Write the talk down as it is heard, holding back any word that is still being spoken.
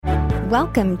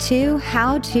Welcome to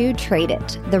How to Trade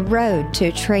It, the road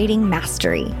to trading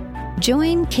mastery.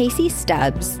 Join Casey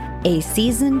Stubbs, a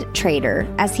seasoned trader,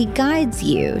 as he guides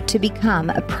you to become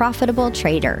a profitable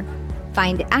trader.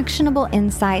 Find actionable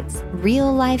insights,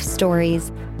 real-life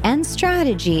stories, and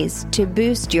strategies to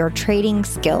boost your trading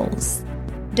skills.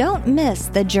 Don't miss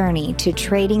the journey to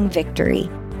trading victory.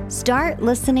 Start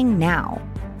listening now.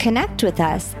 Connect with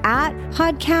us at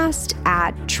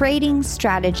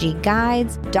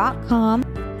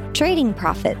podcast@tradingstrategyguides.com. Trading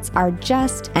profits are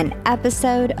just an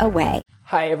episode away.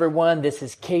 Hi, everyone. This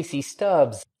is Casey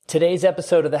Stubbs. Today's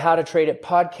episode of the How to Trade It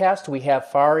podcast, we have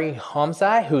Fari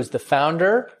Hamzai, who's the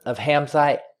founder of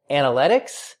Hamzai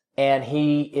Analytics, and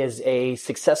he is a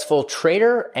successful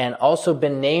trader and also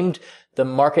been named the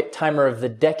Market Timer of the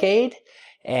Decade.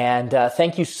 And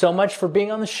thank you so much for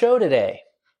being on the show today.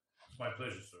 It's my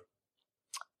pleasure, sir.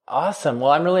 Awesome.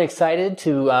 Well, I'm really excited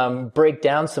to break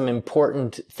down some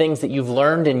important things that you've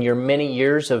learned in your many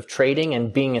years of trading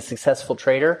and being a successful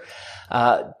trader.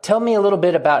 Tell me a little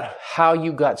bit about how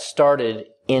you got started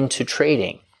into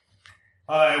trading.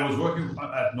 I was working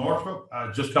at Northrop.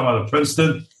 I just come out of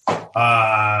Princeton.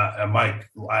 I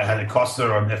had a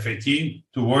cluster on F-18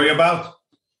 to worry about.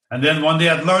 And then one day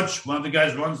at lunch, one of the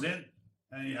guys runs in,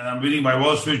 and I'm reading my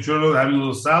Wall Street Journal, having a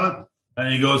little salad,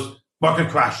 and he goes, "Market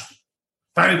crashed.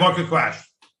 Fari, market crashed."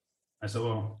 I said,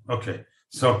 "Well, okay."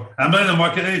 So I'm not in the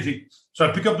market anything. So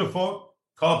I pick up the phone,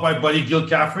 call up my buddy Gil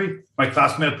Caffrey, my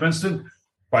classmate at Princeton.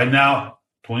 By now,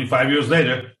 25 years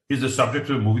later, he's the subject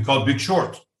of a movie called Big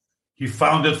Short. He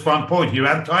founded Front Point. He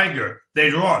ran Tiger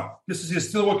later on. He's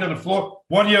still working on the floor,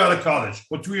 1 year out of college,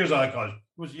 or 2 years out of college.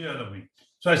 He was a year out of me.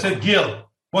 So I said,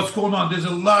 "Gil, what's going on? There's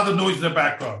a lot of noise in the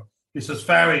background." He says,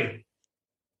 "Fari."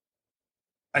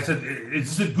 I said,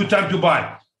 "Is this a good time to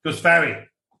buy?" Because Fari,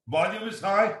 volume is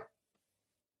high.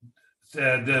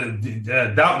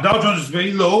 The Dow Jones is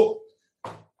very low.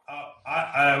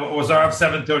 I was around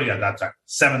 7:30 at that time.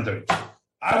 7:30.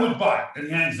 I would buy, and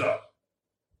he hangs up.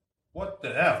 What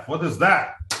the F? What is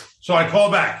that? So I call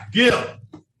back, "Gil,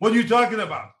 what are you talking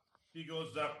about?" He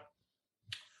goes,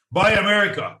 "Buy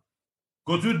America.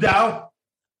 Go to Dow,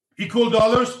 equal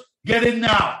dollars, get in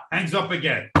now." Hangs up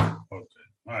again. Okay,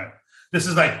 all right. This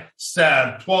is like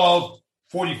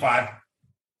 12:45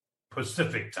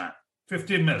 Pacific time.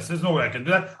 15 minutes. There's no way I can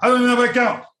do that. I don't even have an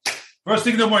account. First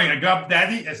thing in the morning, I grabbed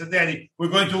Daddy. I said, "Daddy, we're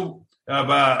going to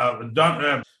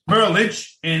Merrill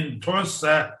Lynch in Torrance.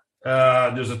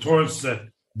 There's a Torrance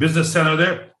business center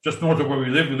there, just north of where we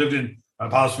live. We lived in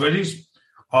Palos Verdes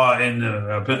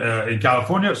in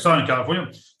California, Southern California.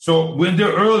 So we went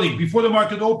there early, before the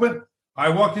market opened. I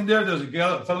walked in there. There's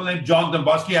a fellow named John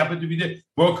Domboski, happened to be the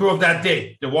broker of that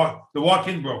day, the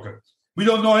walk-in broker. We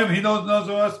don't know him. He knows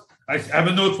us. I have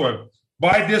a note for him.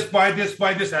 Buy this, buy this,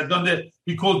 buy this. I've done the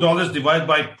equal dollars divided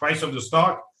by price of the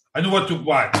stock. I know what to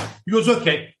buy. He goes,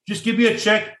 "Okay, just give me a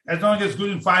check. As long as it's good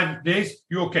in 5 days,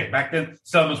 you're okay." Back then,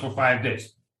 settlements for 5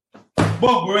 days.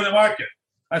 Boom, we're in the market.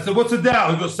 I said, "What's the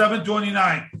Dow?" He goes,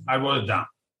 729. I wrote it down.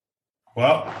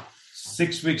 Well,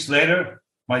 6 weeks later,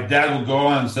 my dad would go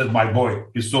on and said, "My boy,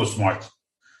 he's so smart.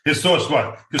 He's so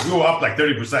smart." Because we were up like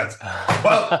 30%.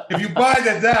 Well, if you buy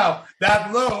the Dow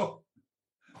that low,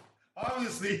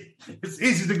 obviously, it's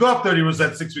easy to go up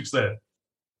 30% 6 weeks later.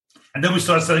 And then we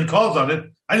started selling calls on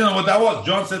it. I didn't know what that was.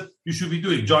 John said, "You should be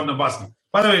doing John Domboski."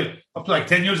 By the way, up to like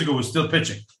 10 years ago, we're still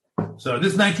pitching. So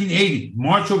this is 1980,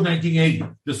 March of 1980,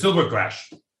 the silver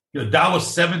crash. Dow was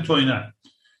 729.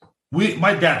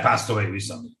 My dad passed away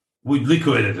recently. We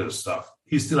liquidated his stuff.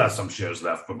 He still has some shares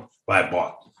left from what I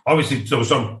bought. Obviously, there was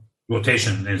some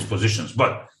rotation in his positions,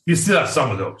 but he still has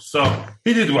some of those. So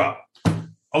he did well.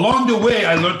 Along the way,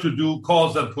 I learned to do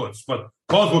calls and puts, but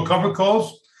calls were cover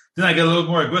calls. Then I get a little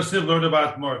more aggressive, learned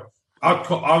about more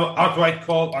outright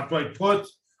call, outright put,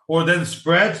 or then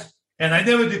spreads. And I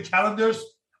never did calendars,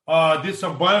 did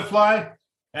some butterfly,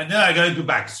 and then I got into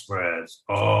back spreads.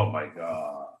 Oh, my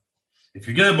God. If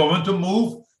you get a momentum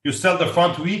move, you sell the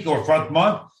front week or front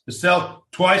month. You sell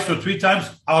twice or 3 times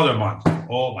out of month.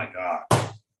 Oh, my God.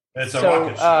 It's a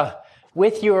rocket ship.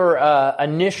 With your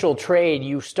initial trade,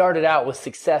 you started out with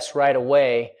success right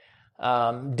away.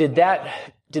 Did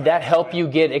that help you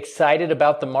get excited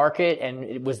about the market?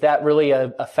 And was that really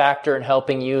a factor in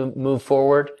helping you move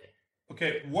forward?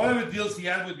 Okay, one of the deals he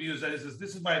had with me was that he says,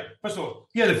 first of all,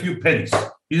 he had a few pennies.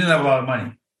 He didn't have a lot of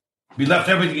money. We left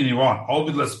everything in Iran, all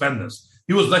with let's spend this.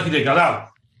 He was lucky they got out.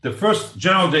 The first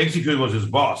general they executed was his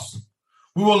boss.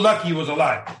 We were lucky he was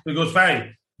alive. He goes,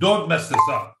 "Fari, don't mess this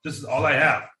up. This is all I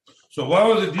have." So what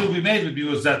was the deal we made with me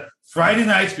was that Friday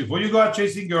nights, before you go out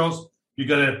chasing girls, you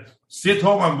got to sit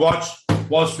home and watch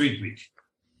Wall Street Week.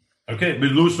 Okay,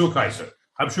 with Louis Oosthuizer.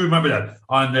 I'm sure you remember that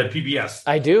on PBS.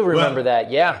 I do remember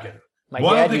that. Yeah, okay. My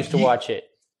dad used to watch it.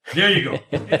 There you go.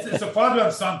 It's a father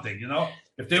on something,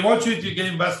 If they want you to get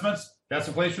investments, that's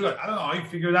the place you look. I don't know how you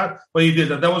figured it out, but he did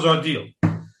that. That was our deal.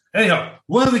 Anyhow,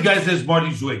 one of the guys is Marty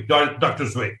Zwick, Dr.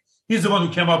 Zwick. He's the one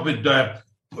who came up with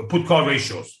put call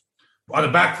ratios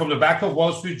from the back of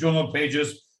Wall Street Journal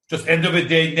pages. Just end of the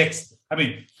day,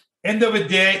 end of the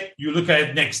day, you look at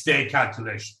it next day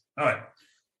calculation. All right.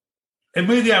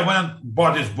 Immediately, I went and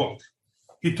bought his book.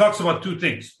 He talks about two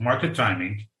things: market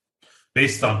timing,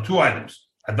 based on two items: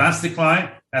 advanced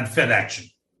decline and Fed action.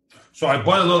 So I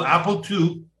bought a little Apple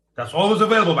II. That's all was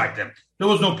available back then. There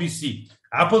was no PC.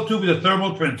 Apple II with a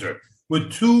thermal printer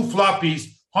with two floppies,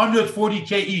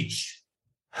 140K each.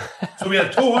 So we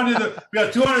had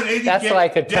 280K. That's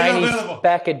like a tiny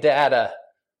pack of data.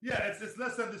 Yeah, it's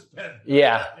less than this pen.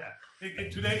 Yeah.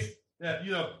 In today's,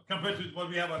 compared to what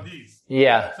we have on these.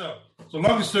 Yeah. So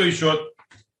long story short,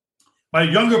 my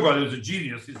younger brother was a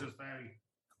genius. He says,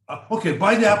 okay,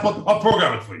 buy the Apple. I'll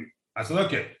program it for you. I said,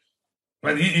 okay.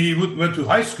 But he went to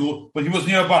high school, but he was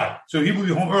nearby. So he would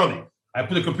be home early. I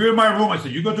put a computer in my room. I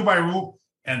said, you go to my room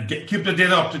and keep the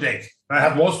data up to date. And I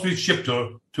had Wall Street shipped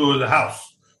to the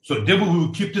house. So then we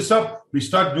would keep this up. We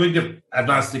start doing the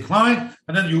advanced decline,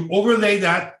 and then you overlay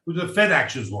that with the Fed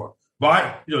actions were.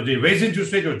 They raise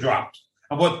interest rate or dropped.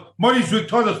 And what Marty Zwick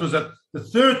taught us was that the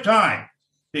third time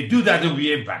they do that, there will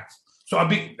be impact. So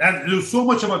there's so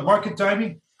much about market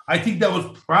timing. I think that was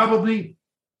probably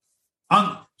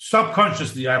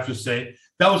subconsciously, I have to say,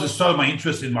 that was the start of my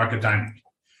interest in market timing.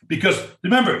 Because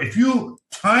remember, if you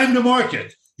time the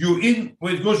market, you're in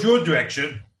where it goes your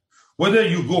direction, whether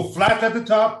you go flat at the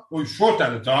top or short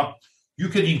at the top, you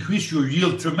can increase your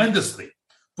yield tremendously.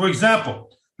 For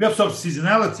example, we have some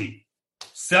seasonality.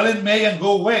 Sell in May and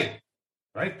go away,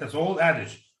 right? That's an old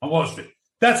adage on Wall Street.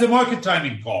 That's a market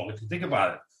timing call, if you think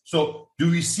about it. So do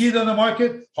we see it on the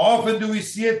market? How often do we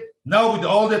see it? Now with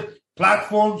all the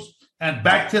platforms and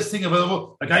back testing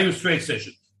available, like I use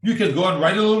TradeStation. You can go and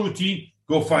write a little routine,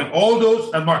 go find all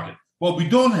those and market. What we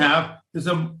don't have is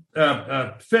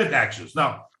Fed actions.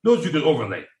 Now, those you can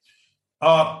overlay.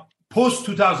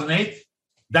 Post-2008,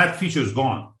 that feature is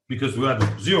gone because we're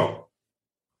at zero.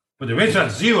 But the rates are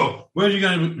at zero, where are you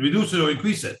going to reduce it or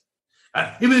increase it?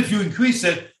 Even if you increase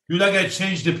it, you're not going to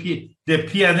change the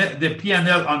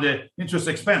P&L on the interest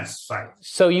expense side.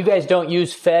 So you guys don't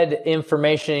use Fed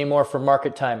information anymore for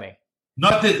market timing?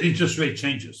 Not that interest rate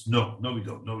changes. No, we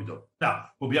don't. Now,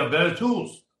 but we have better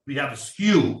tools. We have a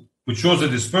skew, which shows the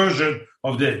dispersion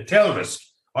of the tail risk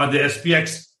on the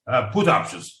SPX put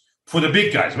options for the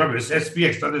big guys. Remember, it's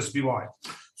SPX, not SPY.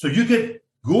 So you can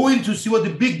go in to see what the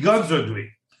big guns are doing.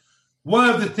 One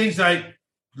of the things I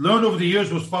learned over the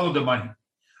years was follow the money.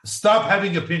 Stop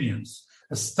having opinions.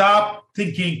 Stop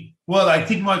thinking, well, I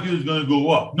think market is going to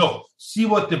go up. No, see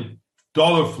what the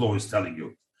dollar flow is telling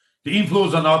you. The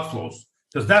inflows and outflows,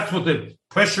 because that's what the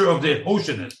pressure of the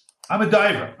ocean is. I'm a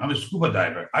diver. I'm a scuba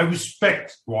diver. I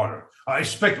respect water. I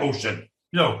respect ocean.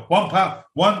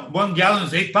 1 gallon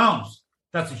is 8 pounds.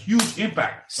 That's a huge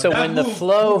impact. So when the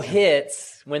flow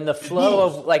hits,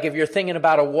 of, like if you're thinking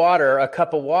about a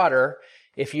cup of water,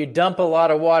 if you dump a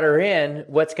lot of water in,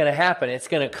 what's going to happen? It's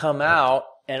going to come out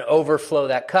and overflow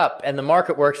that cup. And the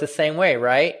market works the same way,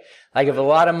 right? Like if a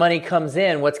lot of money comes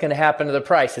in, what's going to happen to the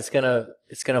price? It's going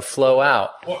to flow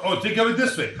out. Or think of it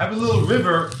this way. Have a little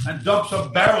river and dump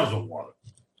some barrels of water.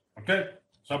 Okay?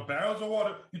 Some barrels of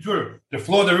water into it. The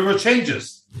flow of the river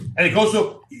changes. And it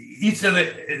also eats,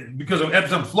 because of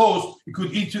ebbs and flows, it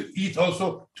could eat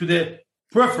also to the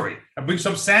periphery and bring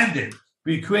some sand in.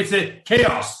 It creates a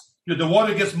chaos. The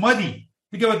water gets muddy.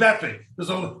 Think of it that way.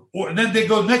 And then they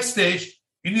go next stage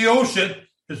in the ocean.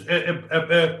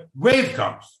 A wave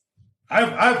comes.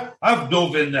 I've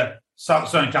dove in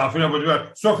Southern California where there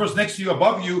are surfers next to you,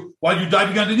 above you, while you're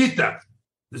diving underneath them.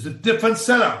 There's a different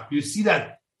setup. You see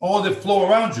that all the flow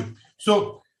around you.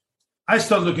 So I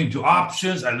started looking into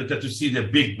options. I looked at to see the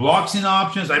big blocks in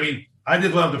options. I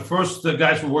did one of the first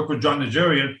guys who worked with John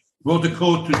Nigerian, wrote the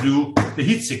code to do the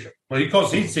heat seeker. Well, he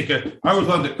calls heat seeker. I was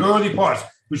one of the early parts,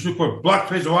 which look for block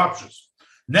trades or options.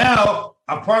 Now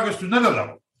I progressed to another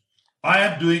level. I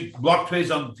am doing block trades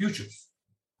on futures.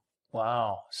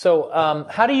 Wow. So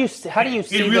how do you see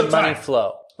the money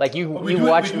flow? Like you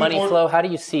watch money flow. How do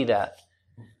you see that?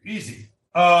 Easy.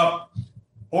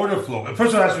 Order flow.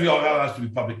 First of all, it has to be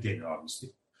public data, obviously.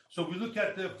 So we look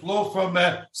at the flow from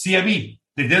CME.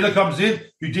 The data comes in.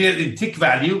 You get it in tick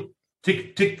value,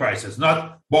 tick prices,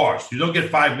 not bars. You don't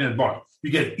get 5-minute bars.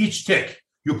 You get each tick.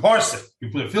 You parse it. You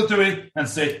put a filter in and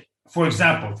say, for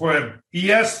example, for an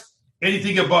ES,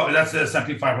 anything above, that's the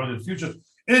S&P 500 futures,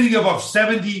 anything above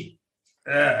 70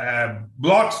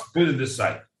 blocks, put in this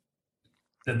side.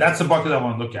 That's the bucket I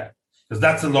want to look at, because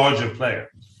that's a larger player.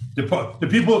 The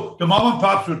people, the mom and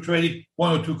pops who are trading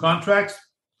one or two contracts,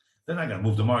 they're not going to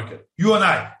move the market. You and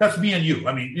I, that's me and you.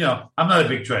 I mean, I'm not a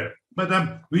big trader, but I'm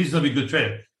a reasonably good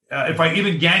trader. If I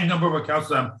even gang number of accounts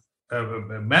that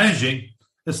I'm managing,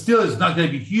 it still is not going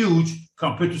to be huge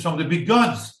compared to some of the big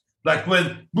guns. Like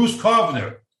when Bruce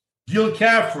Kovner, Gil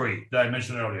Caffrey, that I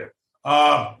mentioned earlier,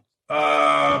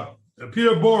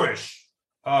 Peter Borish,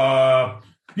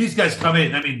 these guys come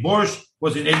in. I mean, Borish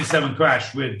was in 87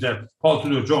 crash with Paul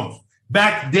Tudor Jones.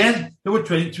 Back then, they were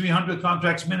trading 300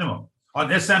 contracts minimum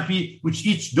on S&P, which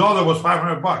each dollar was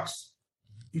 $500.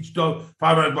 Each dollar,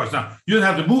 $500. Now, you don't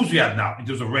have the moves we have now in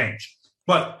terms of range.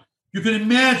 But you can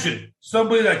imagine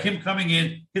somebody like him coming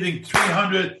in, hitting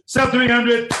 300, sell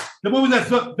 300. The moment that's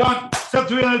done, sell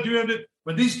 300, 300.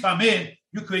 When these come in,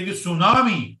 you create a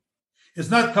tsunami. It's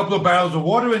not a couple of barrels of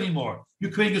water anymore. You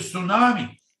create a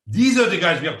tsunami. These are the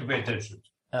guys we have to pay attention to.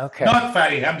 Okay. Not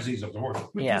Fatty Hamzis of the world.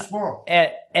 We're too small.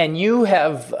 And you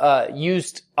have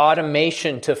used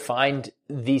automation to find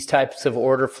these types of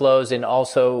order flows and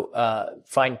also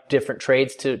find different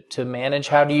trades to manage.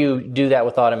 How do you do that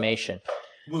with automation?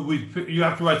 You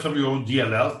have to write some of your own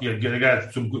DLL. You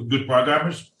got some good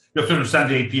programmers. You have to understand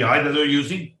the API that they're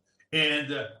using.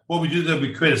 And what we do is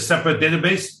we create a separate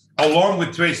database along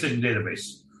with tracing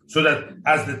database. So that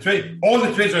as the trade, all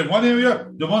the trades are in one area,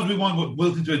 the ones we want will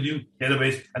built into a new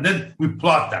database, and then we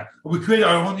plot that. We create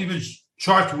our own even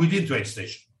chart within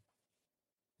TradeStation.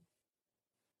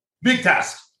 Big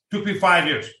task. Took me 5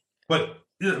 years. But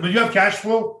when you have cash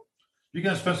flow, you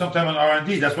can spend some time on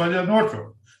R&D. That's why they're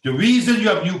Northrop. The reason you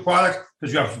have new products,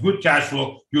 because you have good cash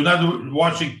flow, you're not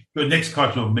watching your next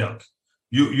carton of milk.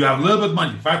 You have a little bit of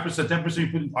money, 5%, 10%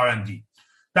 you put in R&D.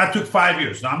 That took 5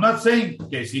 years. Now, I'm not saying,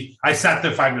 Casey, I sat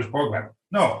there 5 years program.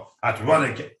 No, I had to run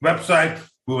a website,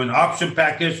 do an option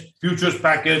package, futures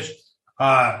package,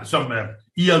 some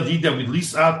ELD that we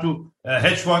lease out to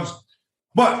hedge funds.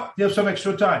 But you have some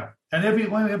extra time. And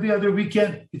every other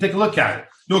weekend, you take a look at it.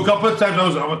 A couple of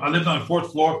times I lived on the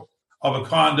fourth floor of a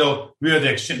condo near the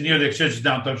exchange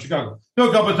downtown Chicago.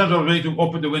 A couple of times I was ready to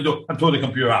open the window and throw the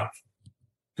computer out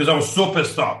because I was so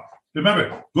pissed off.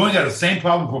 Remember, going at the same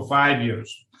problem for 5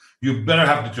 years, you better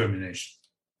have determination.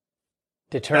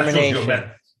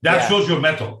 Determination. That shows your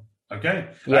mettle, okay?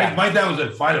 Yeah. My dad was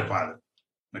a fighter pilot,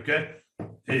 okay?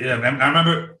 I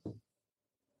remember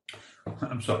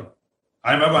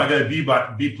I got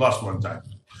a B plus one time.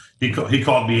 He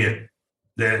called me in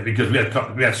because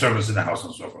we had service in the house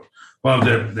and so forth. One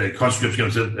of the conscripts came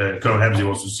and said, Colonel Hamzy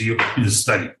wants to see you in the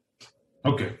study.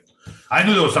 Okay. I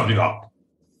knew there was something up.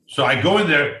 So I go in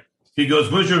there. He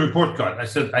goes, where's your report card? I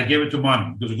said, I gave it to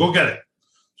Mom. He goes, go get it.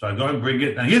 So I go and bring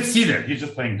it. And he didn't see it. He's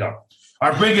just playing dumb.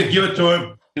 I bring it, give it to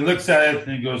him. He looks at it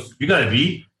and he goes, you got a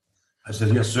B? I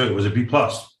said, yes, sir. It was a B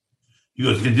plus. He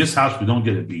goes, in this house, we don't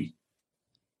get a B.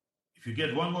 If you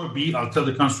get one more B, I'll tell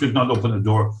the conscript not to open the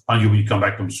door on you when you come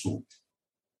back from school.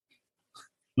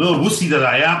 Little wussy that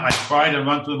I am, I cried and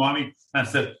ran to the mommy and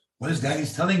said, what is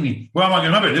Daddy's telling me? Well, I'm going to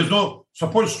remember, there's no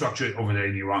support structure over there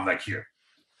in Iran like here.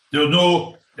 There's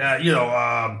no,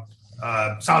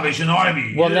 Salvation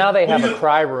Army. Well, now they have a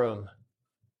cry room.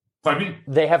 Pardon me?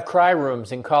 They have cry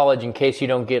rooms in college in case you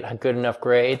don't get good enough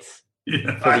grades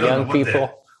for the young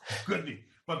people. Could be.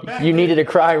 But you needed a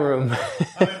cry room.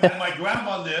 And my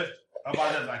grandma lived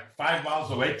about 5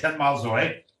 miles away, 10 miles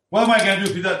away. What am I going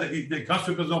to do if the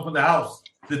conscript doesn't open the house,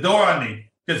 the door on me?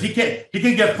 Because he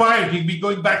can get fired. He can be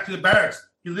going back to the barracks.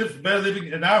 He lives better living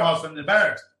in our house than in the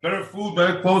barracks. Better food,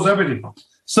 better clothes, everything.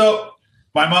 So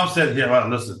my mom said, yeah, well,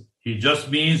 listen, he just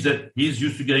means that he's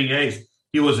used to getting A's.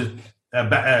 He was a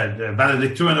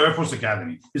valedictorian in the Air Force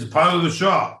Academy. He's a part of the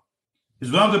Shah.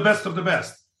 He's one of the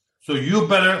best. So you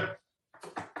better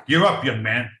gear up, young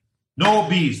man. No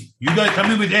B's. You got to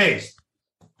come in with A's.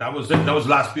 That was it. That was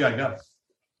the last B I got.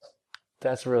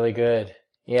 That's really good.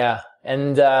 Yeah.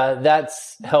 And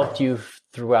that's helped you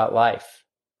throughout life.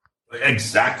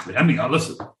 Exactly. I mean,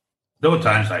 listen, there were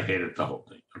times I hated the whole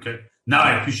thing. Okay. Now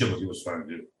I appreciate what he was trying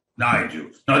to do. Now I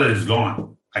do. Now that he's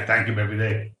gone, I thank him every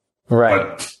day.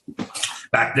 Right. But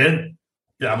back then,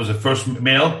 I was the first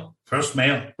male. I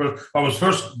was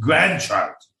first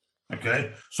grandchild.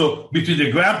 Okay. So between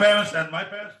the grandparents and my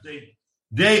parents,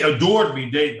 they adored me.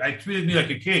 They treated me like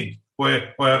a king or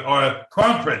a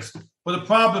crown prince. But the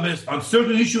problem is, on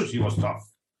certain issues, he was tough.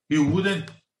 He wouldn't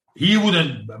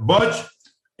budge,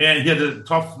 and he had a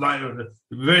tough line.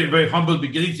 Very, very humble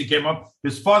beginnings. He came up.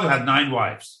 His father had 9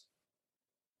 wives,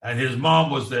 and his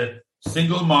mom was the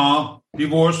single mom,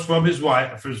 divorced from his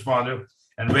father,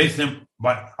 and raised him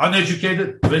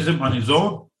uneducated, raised him on his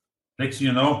own. Next thing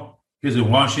you know, he's in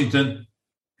Washington.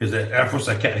 He's an Air Force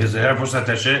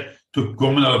attaché, took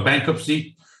government out of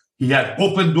bankruptcy. He had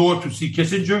open door to see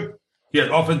Kissinger. He had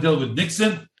often dealt with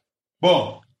Nixon.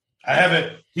 Boom.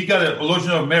 He got a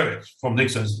Legion of Merit from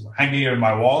Nixon hanging here in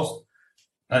my walls,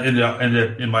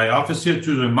 in my office here,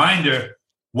 to reminder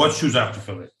what shoes I have to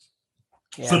fill in.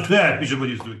 Yeah. So today I appreciate what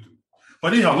he's doing.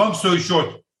 But anyhow, long story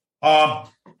short, I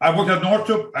worked at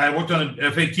Northrop. I worked on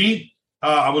F-18.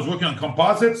 I was working on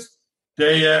composites.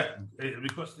 They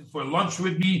requested for lunch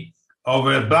with me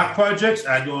over black projects.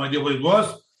 I had no idea what it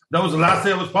was. That was the last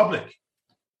day I was public.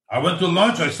 I went to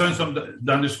lunch. I signed some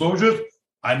non-disclosures.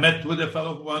 I met with a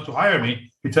fellow who wanted to hire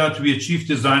me. He turned out to be a chief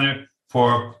designer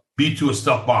for B-2, a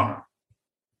stealth bomber.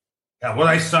 And what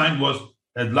I signed was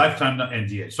a lifetime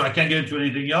NDA. So I can't get into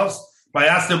anything else. But I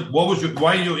asked him,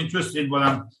 why are you interested in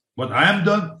what I am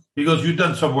done? He goes, you've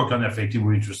done some work on F-18.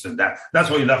 We're interested in that. That's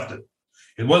why he left it.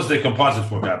 It was the composites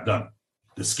work I've done,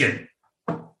 the skin.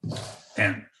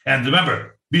 And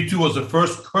remember, B-2 was the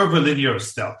first curvilinear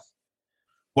stealth.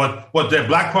 What the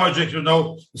Black Project,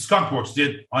 the Skunk Works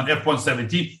did on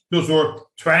F-117, those were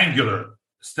triangular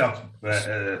stealth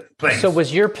planes. So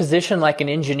was your position like an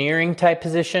engineering type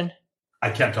position?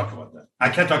 I can't talk about that. I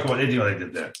can't talk about anything that I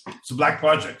did there. It's a Black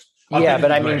Project. Yeah,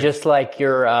 but I mean, just like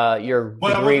your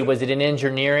degree, was it in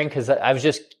engineering? Because I was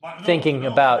just thinking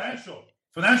about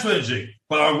financial engineering.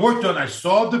 But I worked on, I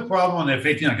solved the problem on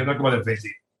F-18. I can talk about F-18.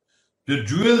 The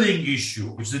drilling issue,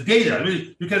 which is the data.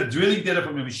 Really, you get drilling data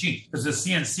from a machine. It's a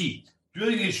CNC.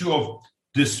 Drilling issue of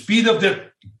the speed of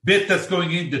the bit that's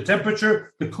going in, the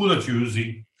temperature, the coolant you're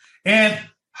using, and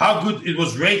how good it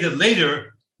was rated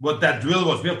later, what that drill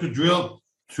was. We have to drill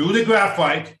through the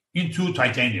graphite into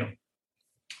titanium.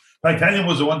 Titanium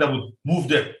was the one that would move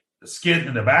the skin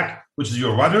in the back, which is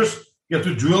your rudders. You have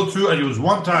to drill through, and it was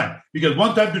one time. You get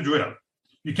one time to drill.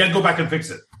 You can't go back and fix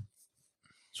it.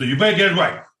 So you better get it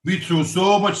right. We threw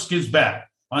so much skins back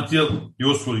until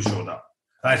yours fully showed up.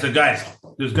 And I said, guys,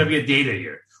 there's going to be a data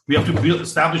here. We have to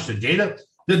establish the data.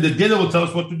 Then the data will tell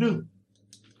us what to do.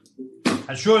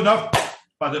 And sure enough,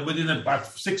 within about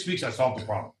 6 weeks, I solved the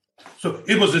problem. So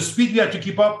it was the speed we had to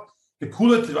keep up. The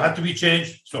coolant had to be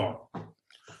changed, so on.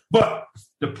 But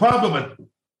the problem at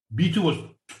B-2 was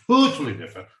totally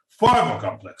different, far more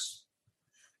complex.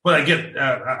 But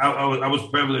I was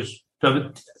privileged to have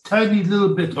a tiny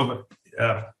little bit of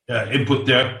input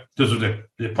there because of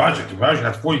the project. The project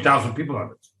had 40,000 people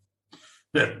on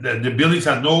it. The buildings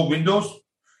had no windows.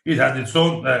 It had its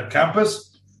own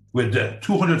campus with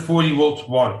 240-volt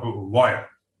wire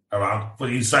around for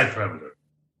the inside perimeter.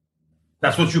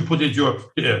 That's what you put into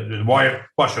your wire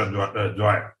washer and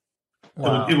dryer.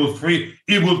 Wow. It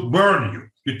will burn you.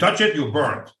 You touch it, you're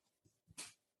burned.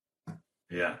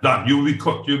 Yeah, done. You'll be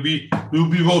cooked. You'll be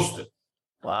roasted.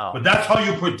 Wow. But that's how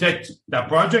you protect that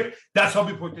project. That's how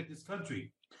we protect this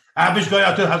country. Average guy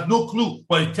out there has no clue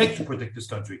what it takes to protect this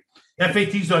country.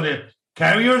 F-18s are the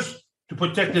carriers to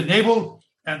protect the naval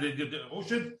and the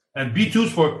ocean, and B-2s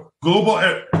for global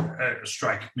air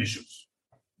strike missions.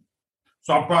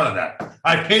 So I'm proud of that.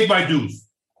 I paid my dues.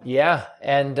 Yeah,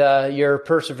 and your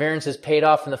perseverance has paid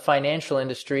off in the financial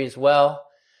industry as well.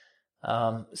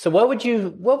 So what would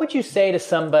you say to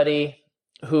somebody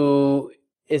who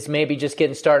is maybe just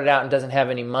getting started out and doesn't have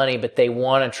any money, but they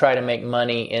want to try to make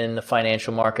money in the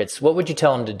financial markets? What would you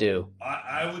tell them to do?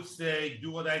 I would say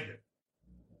do what I did.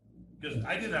 Because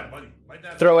I didn't have money.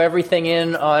 Throw everything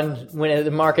in on when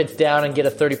the market's down and get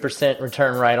a 30%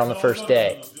 return right on the first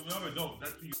day. No,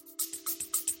 that's you.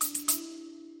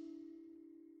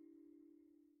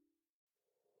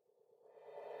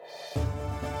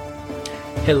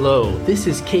 Hello, this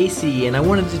is Casey, and I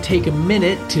wanted to take a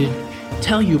minute to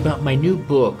tell you about my new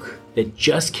book that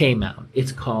just came out.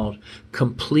 It's called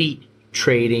Complete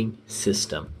Trading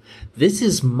System. This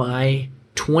is my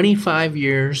 25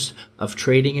 years of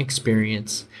trading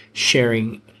experience,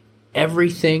 sharing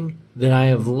everything that I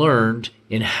have learned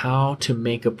in how to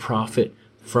make a profit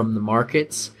from the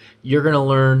markets. You're going to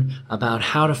learn about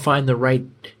how to find the right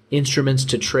instruments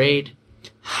to trade,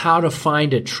 how to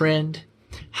find a trend,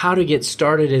 how to get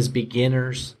started as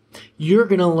beginners. You're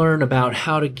going to learn about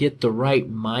how to get the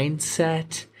right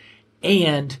mindset,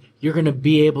 and you're going to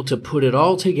be able to put it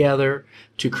all together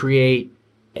to create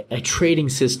a trading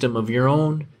system of your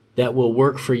own that will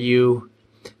work for you.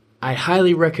 I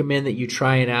highly recommend that you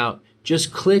try it out.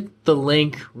 Just click the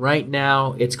link right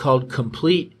now. It's called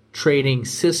Complete Trading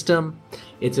System.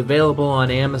 It's available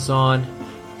on Amazon.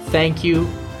 Thank you.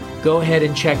 Go ahead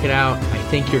and check it out. I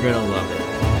think you're going to love it.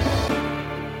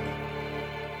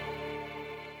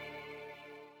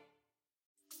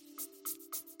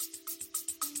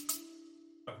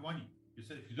 money. You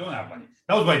said if you don't have money.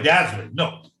 That was my dad's way.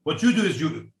 No, what you do is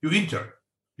you intern.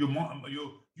 You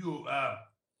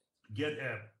get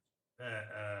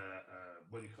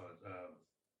what do you call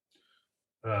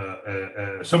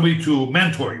it? Somebody to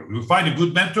mentor you. You find a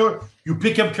good mentor. You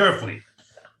pick him carefully.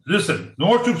 Listen,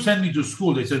 Northrop sent me to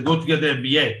school. They said go to get the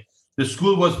MBA. The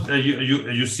school was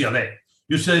UCLA.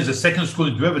 UCLA is the second school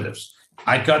in derivatives.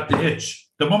 I got the itch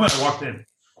the moment I walked in.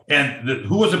 And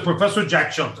who was a professor?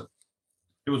 Jack Shelton.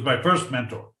 He was my first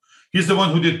mentor. He's the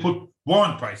one who did put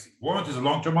warrant pricing. Warrant is a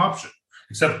long-term option,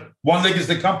 except one leg is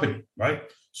the company, right?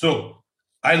 So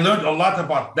I learned a lot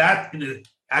about that in the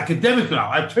academic now.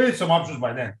 I've traded some options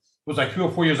by then. It was like 3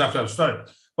 or 4 years after I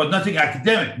started, but nothing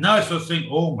academic. Now I start saying,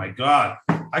 oh my God,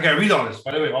 I got to read all this.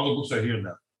 By the way, all the books are here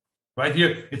now. Right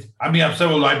here. I have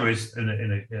several libraries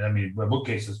my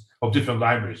bookcases of different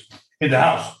libraries in the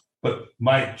house, but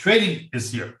my trading is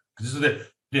here. This is the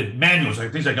manuals,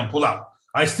 things I can pull out.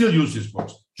 I still use these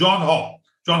books. John Hall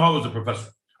was a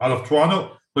professor out of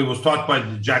Toronto, but he was taught by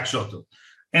Jack Shelton.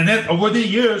 And then over the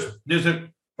years, there's the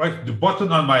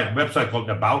button on my website called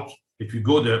About. If you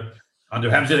go there under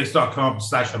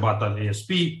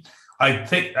hamzalix.com/about.asp,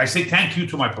 I say thank you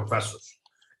to my professors.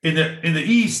 In the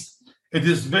East, it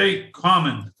is very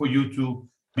common for you to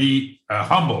be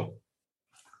humble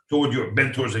toward your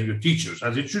mentors and your teachers,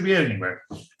 as it should be anywhere.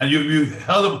 And you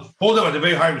hold them at a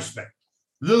very high respect.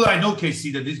 Little I know,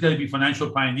 KC, that these guys be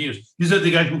financial pioneers. These are the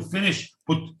guys who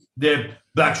put the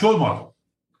Black-Scholes model.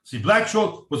 See,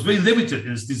 Black-Scholes was very limited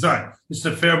in its design. It's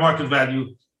a fair market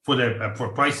value for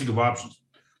pricing of options.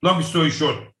 Long story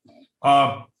short,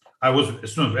 I was a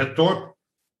student of Ed Thorpe,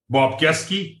 Bob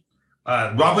Kesky,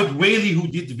 Robert Whaley, who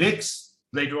did VIX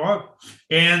later on,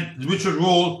 and Richard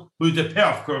Roll, who did the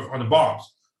payoff curve on the bonds.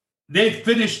 They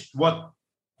finished what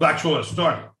Black-Scholes has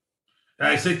started. And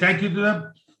I say thank you to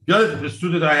them. The other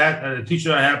student I had, a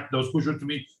teacher I had that was pushed to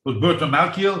me was Burton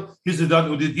Malkiel. He's the one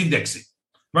who did indexing.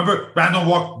 Remember Random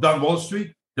Walk Down Wall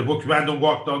Street? The book Random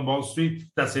Walk Down Wall Street?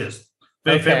 That's his.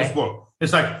 Very famous book.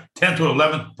 It's like 10th or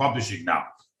 11th publishing now,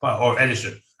 or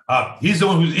edition. He's the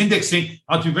one who's indexing.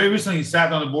 Until very recently, he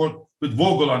sat on the board with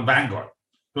Vogel on Vanguard.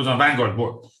 He was on Vanguard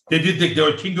board. They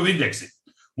were king of indexing.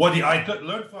 What I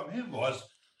learned from him was,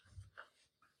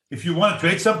 if you want to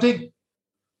trade something,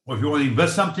 or if you want to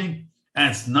invest something, and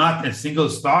it's not a single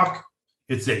stock,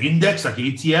 it's an index like an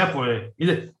ETF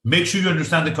make sure you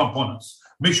understand the components.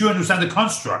 Make sure you understand the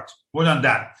construct. More than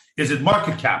that, is it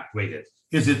market cap weighted?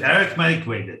 Is it arithmetic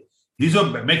weighted? These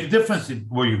make a difference in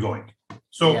where you're going.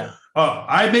 So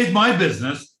I made my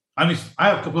business. I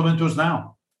have a couple of mentors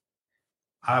now.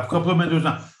 I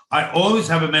always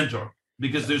have a mentor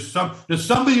because there's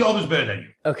somebody always better than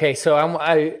you. Okay, so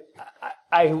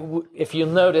if you'll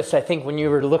notice, I think when you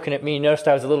were looking at me, you noticed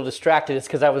I was a little distracted. It's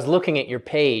because I was looking at your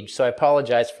page, so I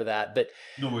apologize for that. But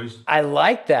no worries. I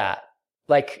like that.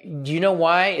 Like, do you know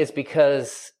why? It's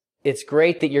because it's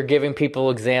great that you're giving people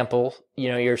example.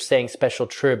 You're saying special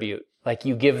tribute. Like,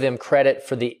 you give them credit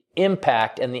for the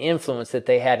impact and the influence that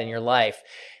they had in your life.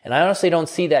 And I honestly don't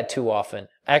see that too often.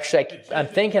 Actually, I'm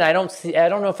thinking I don't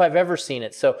know if I've ever seen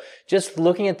it. So just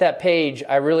looking at that page,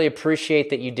 I really appreciate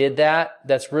that you did that.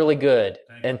 That's really good.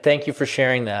 And thank you for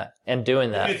sharing that and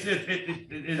doing that.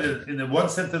 In a one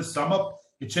sentence sum up,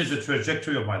 it changed the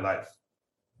trajectory of my life.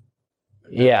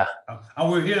 Yeah.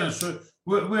 And we're here,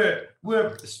 we're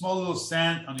a small little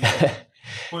sand on the earth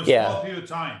for a small period of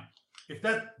time. If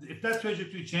that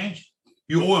trajectory changed,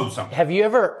 you owe him something. Have you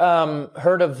ever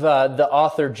heard of the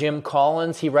author Jim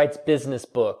Collins? He writes business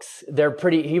books.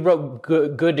 He wrote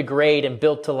Good to Great and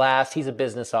Built to Last. He's a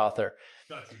business author.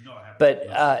 Gotcha. No, I haven't.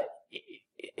 But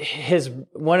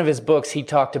one of his books, he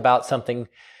talked about something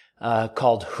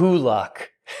called Who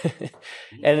Luck.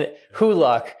 And Who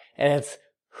Luck, and it's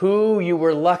who you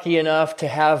were lucky enough to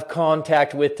have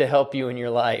contact with to help you in your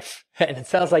life. And it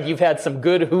sounds like you've had some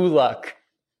good who luck.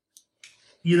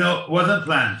 It wasn't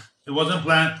planned.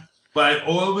 But I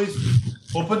always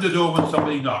open the door when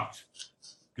somebody knocks,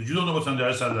 because you don't know what's on the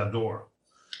other side of that door.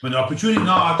 When the opportunity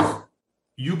knocks,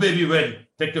 you may be ready.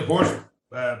 Take the horse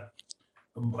by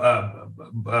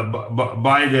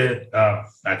the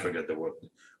I forget the word.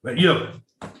 But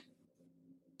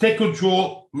take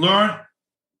control, learn,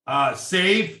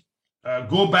 save,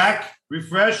 go back,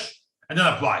 refresh, and then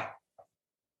apply.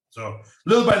 So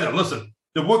little by little. Listen,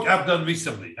 the work I've done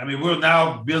recently. We're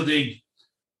now building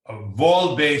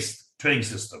vol-based trading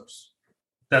systems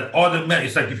that automatically.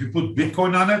 It's like if you put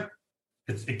Bitcoin on it,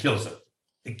 it kills it.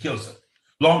 It kills it.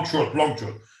 Long, short.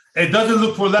 It doesn't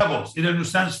look for levels. It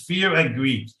understands fear and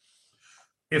greed.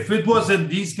 If it wasn't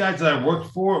these guys that I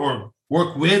worked for or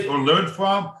worked with or learned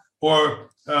from, or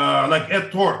like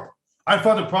Ed Thorpe, I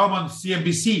found a problem on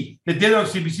CNBC. The data on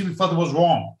CNBC, we thought it was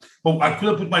wrong. But I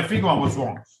couldn't put my finger on what's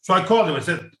wrong. So I called him. I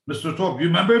said, Mr. Thorpe, you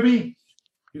remember me?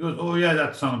 He goes, oh, yeah,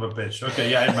 that son of a bitch.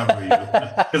 Okay, yeah, I remember you.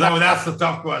 Because I would ask the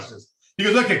tough questions. He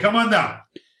goes, okay, come on down.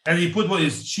 And he put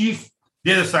his chief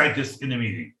data scientist in the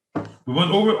meeting. We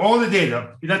went over all the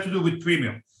data. It had to do with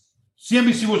premium.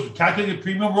 CNBC was calculating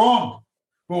premium wrong.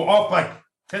 We were off like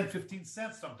 10, 15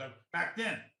 cents sometimes back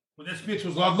then, when SPX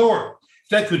was a lot lower.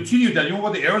 So I continued that. You know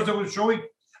what the errors that were showing?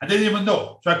 I didn't even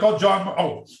know. So I called John.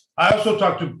 Oh, I also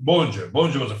talked to Bollinger.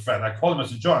 Bollinger was a friend. I called him. I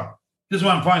said, John, this is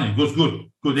what I'm finding. He goes, good.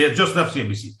 They had just left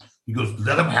CNBC. He goes,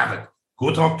 let them have it.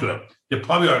 Go talk to them. They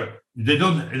probably are. They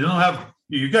don't have.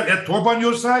 You got Ed Thorpe on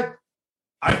your side.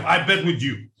 I bet with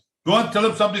you. Go and tell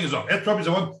them something is up. Ed Thorpe is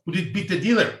the one who did beat the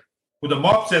dealer. Who the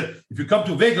mob said, if you come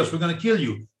to Vegas, we're going to kill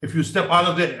you if you step out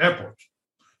of the airport.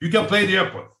 You can play the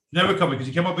airport. Never come because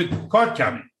he came up with card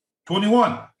counting.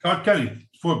 21, card counting.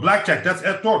 For blackjack, that's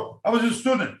Ed Thorpe. I was a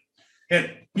student.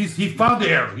 And he found the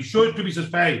error. He showed it to me. He says,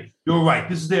 hey, you're right.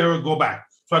 This is the error. Go back.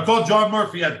 So I called John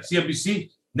Murphy at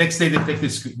CNBC. Next day, they take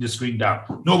the screen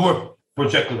down. No more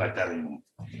projector like that anymore.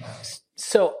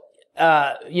 So,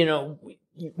 attention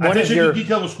to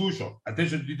detail was crucial.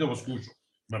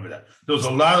 Remember that. There was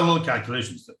a lot of little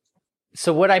calculations there.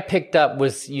 So what I picked up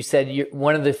was you said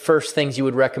one of the first things you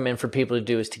would recommend for people to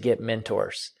do is to get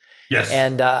mentors. Yes.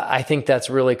 And I think that's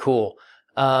really cool.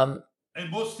 In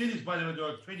most cities, by the way, there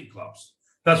are trading clubs.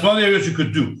 That's one of the areas you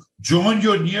could do. Join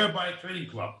your nearby trading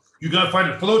club. You're going to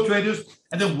find fellow traders.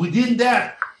 And then within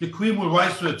that, the cream will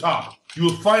rise to the top. You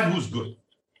will find who's good.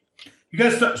 You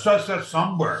got to start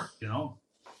somewhere, No,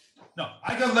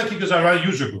 I got lucky because I ran a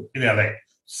user group in LA.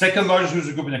 Second largest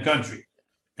user group in the country.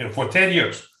 For 10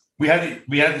 years. We had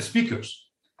the speakers.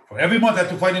 For every month, I had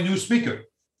to find a new speaker.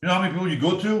 You know how many people you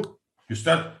go to? You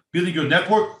start building your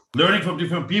network, learning from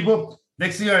different people.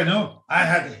 Next thing I know, I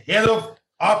had head of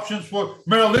options for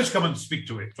Merrill Lynch come and speak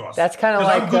to us. That's kind of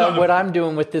like what I'm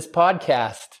doing with this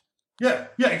podcast. Yeah,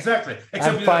 exactly.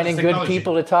 Except I'm finding good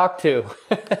people to talk to.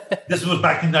 This was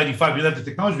back in 95. We had the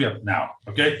technology we have now,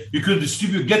 okay? You could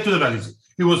distribute, get to the values.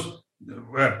 It was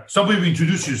somebody will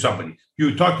introduce you to somebody.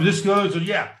 You talk to this guy, so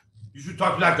yeah, you should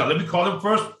talk to that guy. Let me call him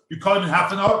first. You call him in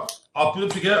half an hour. I'll put them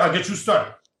together. I'll get you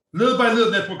started. Little by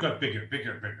little, network got bigger.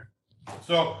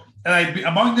 So, and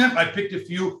among them, I picked a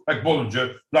few like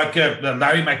Bollinger, like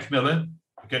Larry McMillan,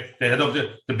 okay, the head of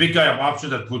the big guy of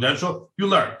options at Prudential. You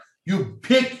learn. You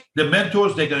pick the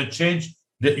mentors. They're going to change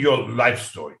your life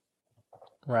story.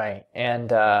 Right.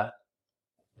 And some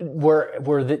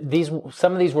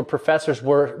of these were professors?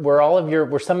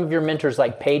 Were some of your mentors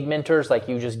like paid mentors? Like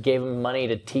you just gave them money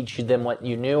to teach them what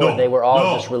you knew, or they were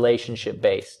all just relationship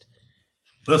based?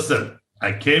 Listen,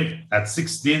 I came at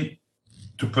 16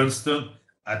 to Princeton.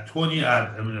 At 20,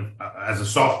 as a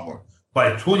sophomore.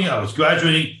 By 20, I was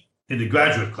graduating in the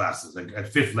graduate classes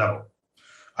at fifth level.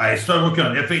 I started working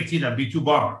on F-18 and B-2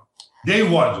 bomber. They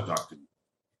wanted to talk to me.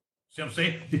 See what I'm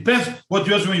saying? Depends what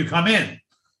resume you come in.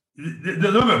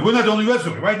 Remember, we're not the only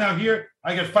resume. Right now here,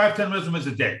 I get 5-10 resumes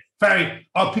a day. Farry,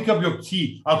 I'll pick up your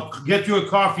tea. I'll get you a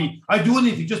coffee. I do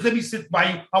anything. Just let me sit by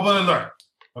you. I want to learn.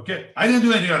 Okay? I didn't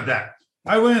do anything like that.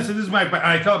 I went and said, this is my background.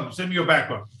 I tell them, send me your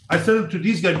background. I send them to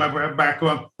these guys, my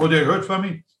background, or they heard from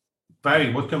me.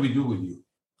 Barry, what can we do with you?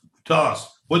 Tell us.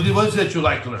 What is it that you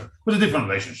like to learn? It was a different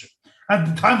relationship. And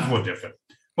the times were different.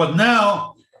 But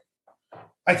now,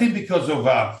 I think because of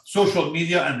social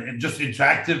media and just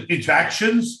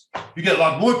interactions, you get a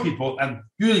lot more people, and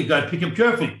you really got to pick them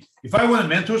carefully. If I want to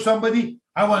mentor somebody,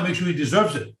 I want to make sure he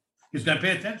deserves it. He's going to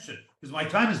pay attention because my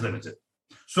time is limited.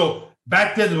 So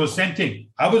back then, it was the same thing.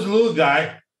 I was a little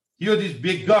guy. Here are these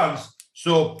big guns.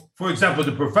 So, for example,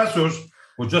 the professors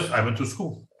were I went to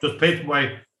school, just paid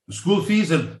my school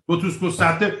fees and go to school,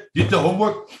 sat there, did the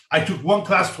homework. I took one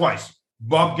class twice.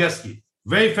 Bob Geske,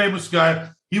 very famous guy.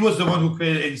 He was the one who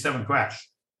created 87 crash.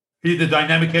 He did the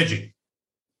dynamic hedging.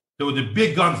 There were the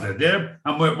big guns there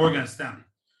and Morgan Stanley.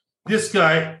 This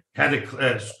guy had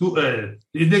a school,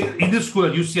 in this school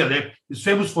at UCLA, is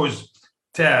famous for his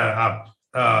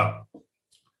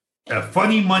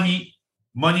funny money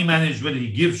management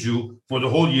he gives you for the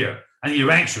whole year. And he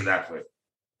ranks you that way.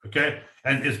 Okay?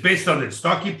 And it's based on the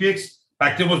stock he picks.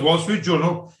 Back then was Wall Street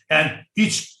Journal. And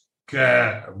each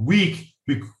week,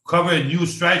 we cover a new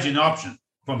strategy and option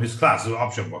from his class, the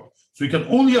option book. So you can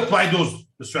only apply the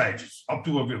strategies up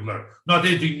to what we've learned, not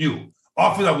anything new.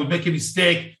 Often I would make a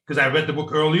mistake because I read the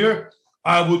book earlier.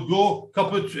 I would go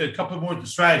a couple more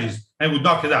strategies and would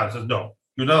knock it out. I said, no,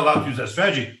 you're not allowed to use that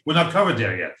strategy. We're not covered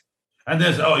there yet. And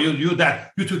there's, you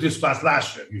took this class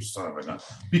last year, you son of a gun.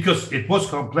 Because it was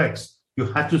complex. You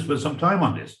had to spend some time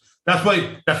on this. That's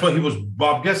why he was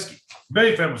Bob Geske,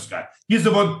 very famous guy. He's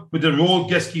the one with the Roll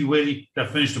Geske Whaley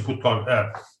that finished the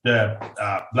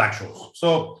Black Shoals.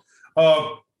 So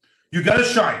you got to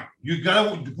shine. You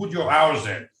got to put your hours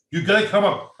in. You got to come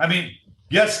up. I mean,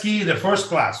 Geske, the first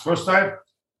time,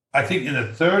 I think in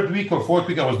the third week or fourth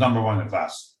week, I was number one in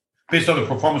class based on the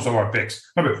performance of our picks.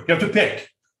 Remember, you have to pick.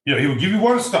 He will give you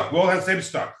one stock. We all have the same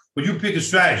stock, but you pick the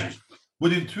strategies.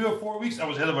 Within 3 or 4 weeks, I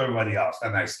was ahead of everybody else,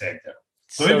 and I stayed there.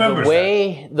 So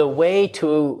the way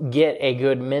to get a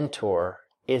good mentor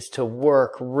is to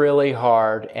work really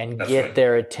hard and get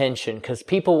their attention, because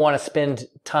people want to spend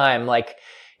time. Like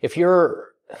if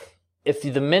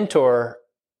the mentor,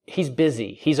 he's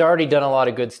busy. He's already done a lot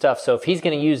of good stuff. So if he's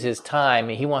going to use his time,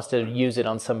 he wants to use it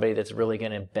on somebody that's really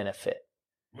going to benefit.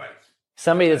 Right.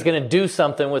 Somebody that's going to do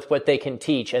something with what they can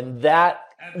teach. And that,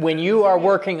 when you are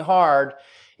working hard,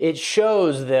 it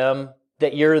shows them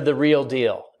that you're the real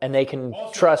deal and they can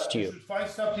trust you. You should find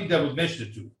something that would mesh the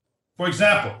two. For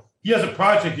example, he has a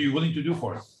project that you're willing to do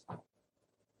for him.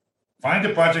 Find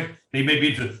a project that he may be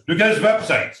interested. Look at his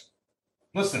website.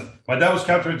 Listen, my dad was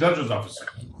counterintelligence officer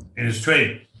in his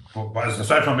training,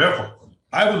 aside from the airport.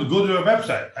 I would go to their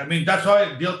website. I mean, that's how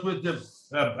I dealt with the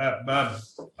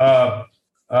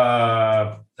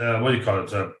what do you call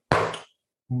it?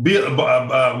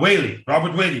 Whaley,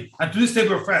 Robert Whaley. And to this day,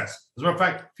 we're friends. As a matter of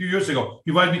fact, a few years ago,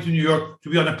 he invited me to New York to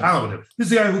be on a panel with him. This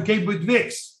is the guy who came with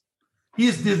VIX. He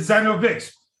is the designer of VIX.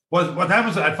 What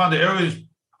happens is I found the error in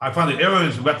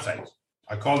his website.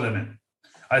 I called him in.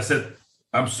 I said,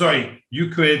 I'm sorry, you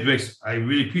created VIX. I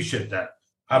really appreciate that.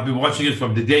 I've been watching it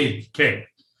from the day it came.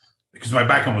 Because my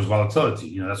background was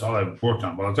volatility. That's all I've worked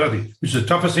on, volatility, which is the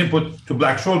toughest input to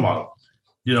Black-Scholes model.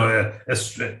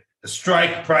 A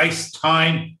strike, price,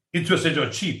 time, interest rates are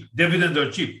cheap, dividends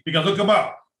are cheap. You can look them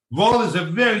up. Vol is a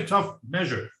very tough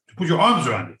measure to put your arms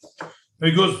around it. And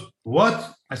he goes,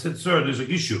 what? I said, sir, there's an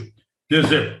issue.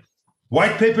 There's a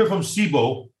white paper from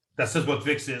SIBO that says what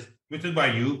VIX is, written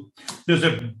by you. There's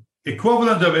an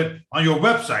equivalent of it on your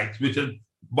website, written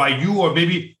by you or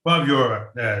maybe one of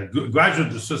your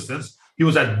graduate assistants. He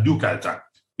was at Duke at the time.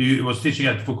 He was teaching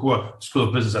at Fuqua School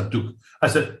of Business at Duke. I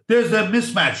said, there's a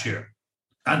mismatch here.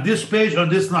 On this page, on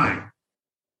this line.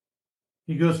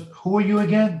 He goes, who are you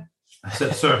again? I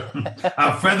said, sir,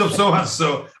 I'm a friend of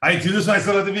so-and-so. I introduced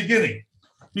myself at the beginning.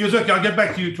 He goes, okay, I'll get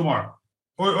back to you tomorrow.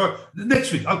 Or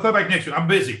next week. I'll call back next week. I'm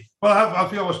busy. Well, I'll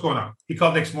figure out what's going on. He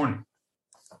called next morning.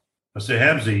 I said,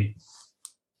 Hamzy,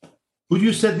 who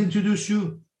you said introduce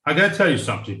you? I got to tell you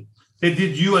something. They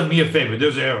did you and me a favor.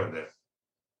 There's an error there.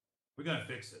 We're going to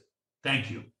fix it.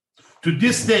 Thank you. To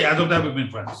this day, I don't have we've been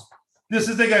friends. This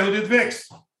is the guy who did VIX.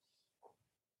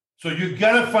 So you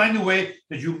got to find a way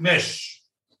that you mesh.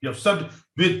 You have something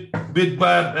with what do you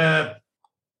call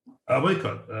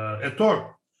it?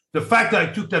 Ettore. The fact that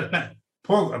I took that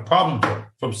problem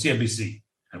from CNBC,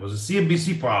 it was a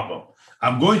CNBC problem.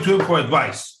 I'm going to him for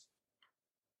advice.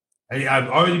 I've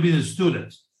already been a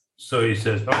student. So he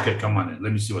says, okay, come on in.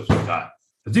 Let me see what you've got.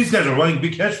 But these guys are running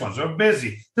big hedge funds. They're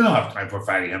busy. They don't have time for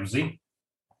Fatty Hamzy.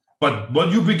 But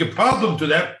when you bring a problem to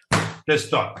them, they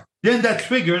stop. Then that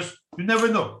triggers, you never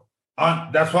know.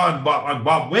 That's why on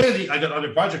Bob Whaley, I got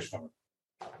other projects from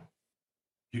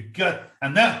him.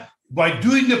 And then by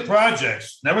doing the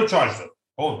projects, never charge them.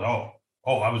 Oh, no.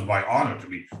 Oh, I was my honor to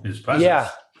be in his presence. Yeah.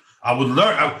 I would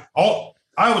learn.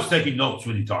 I was taking notes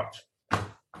when he talked.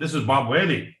 This is Bob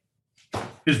Whaley.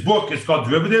 His book is called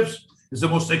Derivatives. It's the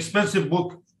most expensive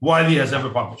book Wiley has ever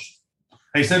published.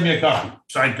 And he sent me a copy,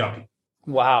 signed copy.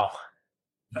 Wow.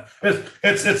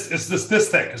 It's this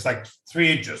thick. It's like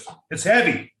 3 inches. It's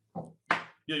heavy.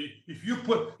 If you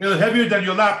put, it's heavier than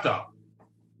your laptop.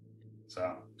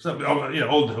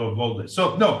 Old days.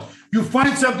 So no, you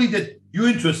find something that you're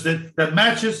interested in that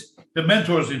matches the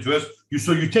mentor's interest.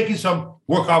 So you're taking some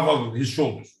work off of his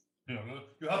shoulders.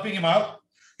 You're helping him out.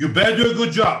 You better do a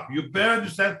good job. You better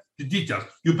understand the details.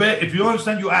 If you don't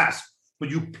understand, you ask, but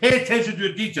you pay attention to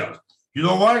the details. You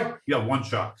know why? You have one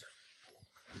shot.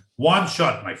 One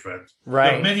shot, my friend.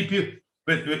 Right. There are many people,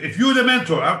 but if you're the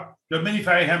mentor, there are many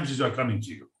Fatty Hamzys who are coming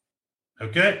to you.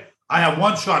 Okay? I have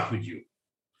one shot with you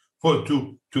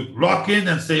to lock in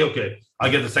and say, okay,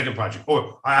 I'll get the second project.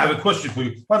 Or I have a question for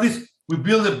you. Or at least we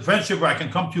build a friendship where I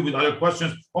can come to you with other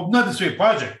questions of not necessarily a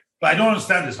project, but I don't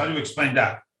understand this. How do you explain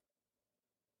that?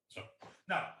 So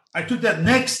now I took that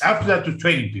after that to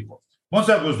training people. Once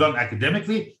that was done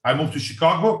academically, I moved to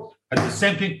Chicago. I did the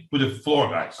same thing with the floor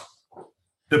guys.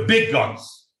 The big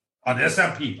guns on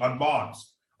S&P, on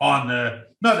bonds, on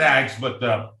not ags, but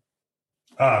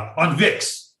on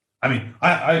VIX. I mean,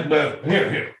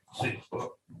 here. See,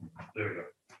 there we go.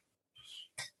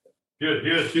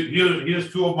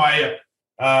 Here's two of my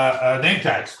name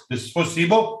tags. This is for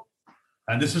SIBO,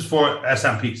 and this is for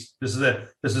S&Ps. This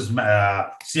is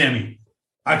CME.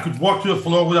 I could walk to the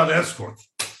floor without escort.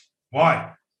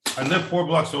 Why? I live 4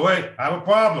 blocks away. I have a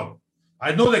problem.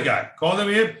 I know the guy. Call him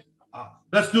in.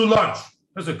 Let's do lunch.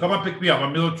 Listen, come and pick me up.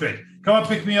 I'm middle trade. Come and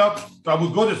pick me up. So I will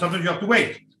go there. Sometimes you have to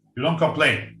wait. You don't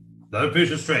complain. Let him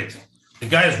finish it straight. The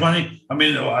guy is running. I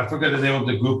mean, I forget the name of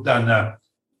the group that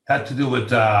had to do with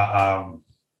the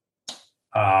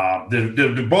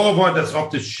boulevard that's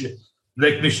up to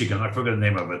Lake Michigan. I forget the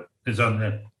name of it. It's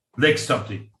on Lake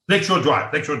something. Lakeshore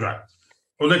Drive.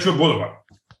 Or Lakeshore Boulevard.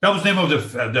 That was the name of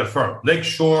the firm.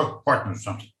 Lakeshore Partners or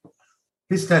something.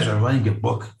 These guys are running a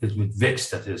book with VIX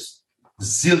that is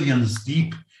zillions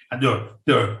deep, and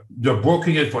they're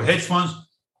brokering it for hedge funds.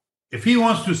 If he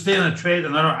wants to stay in a trade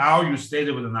another hour, you stay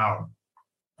there with an hour.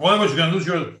 Otherwise, you're going to lose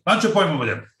your lunch appointment with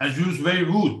him. And he was very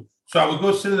rude. So I would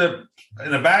go sit in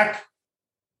the back,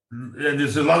 and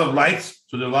there's a lot of lights,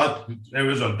 so there are a lot of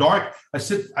areas are dark.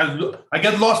 I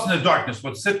get lost in the darkness,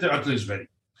 but sit there until he's ready.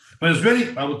 When he's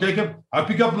ready, I will take him. I'll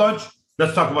pick up lunch.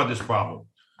 Let's talk about this problem.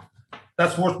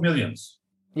 That's worth millions.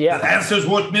 Yeah. The answer is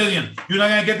worth millions. You're not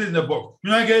going to get it in the book.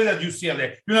 You're not going to get it at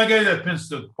UCLA. You're not going to get it at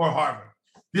Princeton or Harvard.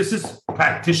 This is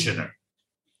practitioner.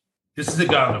 This is the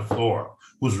guy on the floor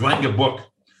who's running a book,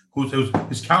 who's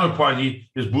his counterparty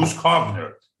is Bruce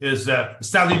Kovner, is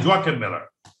Stanley Druckenmiller.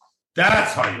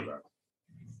 That's how you learn.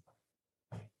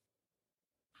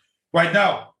 Right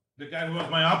now, the guy who runs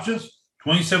my options,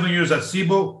 27 years at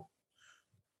SIBO,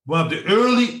 one of the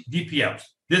early DPMs,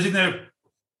 designated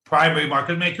primary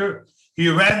market maker. He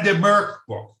ran the Merck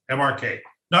book, MRK,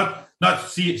 not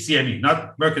CME,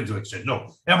 not Mercantile Exchange,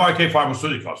 no, MRK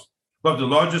Pharmaceuticals, one of the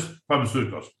largest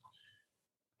pharmaceuticals.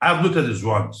 I've looked at his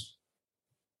runs.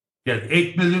 He had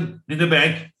 8 million in the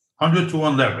bank, 100 to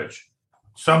 1 leverage.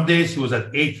 Some days he was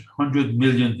at 800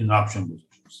 million in option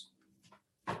positions.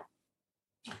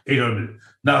 800 million.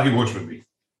 Now he works with me.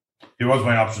 He runs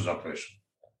my options operation.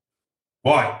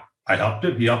 Why? I helped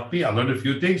him. He helped me. I learned a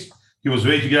few things. He was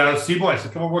ready to get out of SIBO. I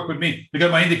said, come on, work with me. Look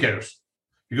at my indicators.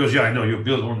 He goes, yeah, I know. You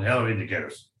build one hell of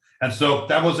indicators. And so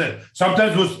that was it.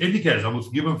 Sometimes it was indicators. I would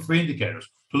give him free indicators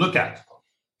to look at.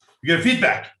 You get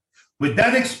feedback. With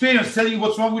that experience telling you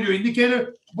what's wrong with your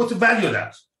indicator, what's the value of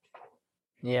that?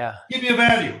 Yeah. Give me a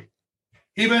value.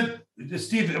 Even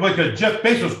Jeff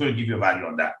Bezos couldn't give you a value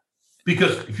on that.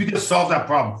 Because if you can solve that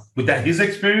problem with his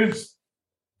experience,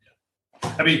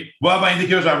 I mean, one of my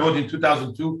indicators I wrote in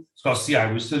 2002, it's called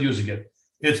CI, we're still using it.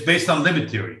 It's based on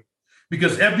limit theory.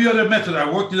 Because every other method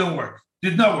I worked did not work.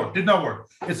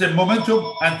 It's a momentum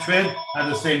and trend at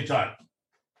the same time.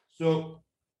 So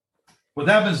what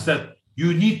happens is that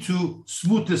you need to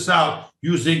smooth this out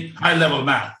using high-level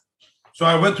math. So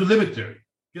I went to limit theory.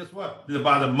 Guess what? In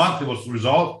about a month, it was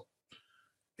resolved.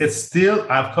 It's still,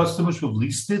 I have customers who've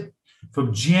leased it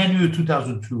from January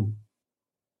 2002.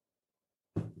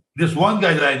 This one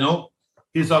guy that I know,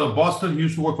 he's out of Boston. He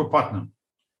used to work for Putnam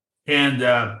and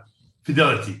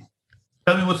Fidelity.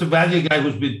 Tell me what's the value of a guy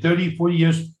who's been 30, 40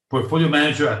 years portfolio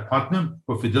manager at Putnam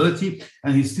for Fidelity,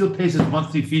 and he still pays his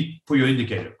monthly fee for your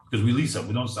indicator because we lease them,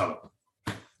 we don't sell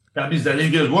them. That means that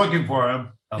indicator is working for him.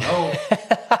 Hello.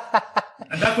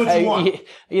 And that's what you want.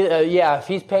 Yeah, if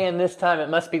he's paying this time, it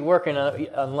must be working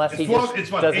unless he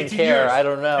doesn't care. Years. I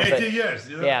don't know. 18 years.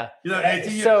 You know? Yeah.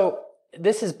 18 years. So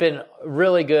this has been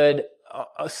really good.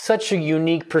 Such a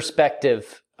unique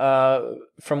perspective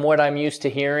from what I'm used to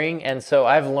hearing. And so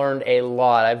I've learned a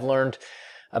lot. I've learned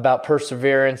about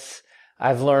perseverance.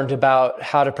 I've learned about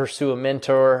how to pursue a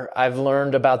mentor. I've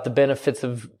learned about the benefits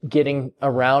of getting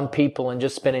around people and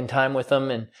just spending time with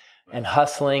them and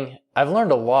hustling. I've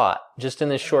learned a lot just in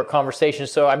this short conversation.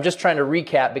 So I'm just trying to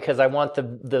recap because I want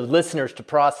the listeners to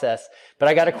process. But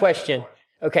I got a question.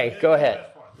 Okay, go ahead.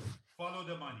 Follow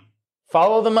the money.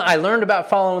 Follow the money. I learned about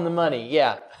following the money.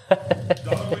 Yeah.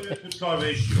 Dollar-weighted put-call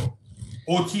ratio,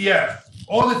 OTF,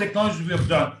 all the technology we have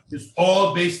done is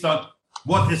all based on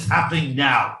what is happening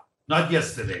now, not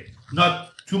yesterday,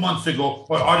 not 2 months ago,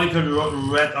 or article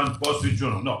you read on Wall Street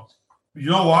Journal. No. You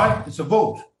know why? It's a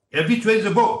vote. Every trade is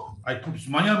a vote. I put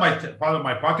money on part of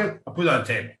my pocket, I put it on the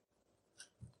table.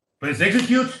 When it's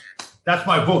executed, that's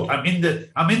my vote. I'm in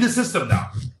the system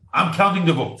now. I'm counting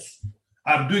the votes.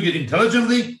 I'm doing it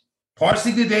intelligently,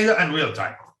 parsing the data and real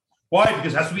time. Why?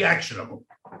 Because it has to be actionable.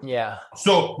 Yeah.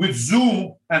 So with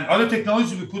Zoom and other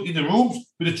technologies we put in the rooms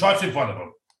with the charts in front of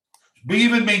them. We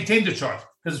even maintain the chart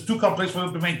because it's too complex for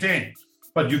them to maintain.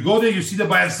 But you go there, you see the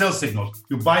buy and sell signals.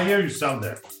 You buy here, you sell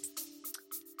there.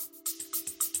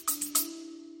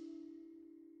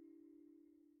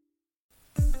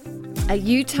 Are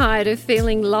you tired of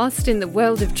feeling lost in the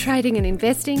world of trading and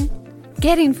investing?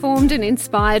 Get informed and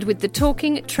inspired with the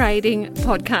Talking Trading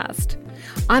podcast.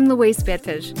 I'm Louise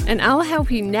Bedford, and I'll help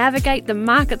you navigate the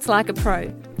markets like a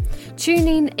pro. Tune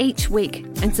in each week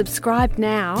and subscribe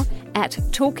now at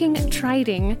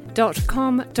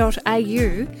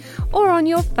talkingtrading.com.au or on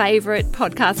your favourite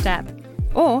podcast app.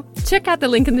 Or check out the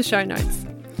link in the show notes.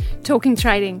 Talking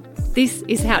Trading. This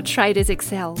is how traders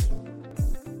excel.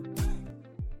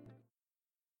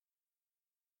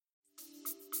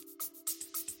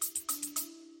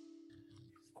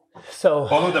 So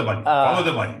follow the money. Follow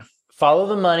the money. Follow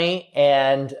the money,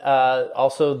 and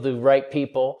also the right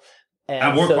people.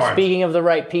 And work so hard. Speaking of the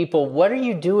right people, what are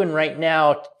you doing right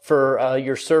now for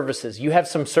your services? You have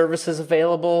some services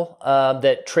available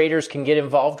that traders can get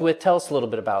involved with. Tell us a little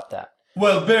bit about that.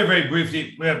 Well, very, very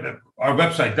briefly, we have our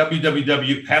website,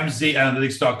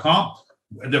 www.hamzayanalytics.com.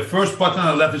 The first button on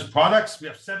the left is products. We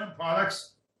have 7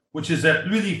 products, which is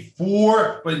really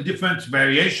 4, but in different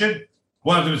variation.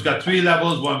 One of them has got 3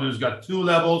 levels. One of them has got 2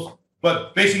 levels.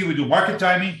 But basically, we do market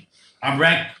timing. I'm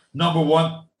ranked number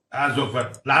 1 as of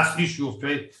last issue of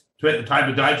Time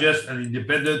to Digest, an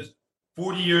independent,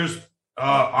 40 years,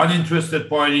 uninterested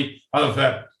party out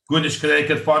of Greenwich,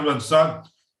 Connecticut, father and son.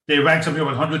 They rank something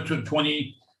about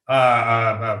 120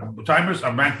 timers.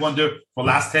 I'm ranked 1 there for the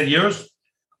last 10 years.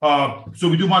 So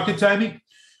we do market timing.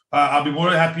 I'll be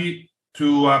more than happy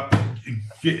to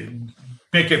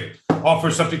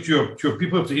offer something to your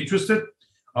people if they're interested.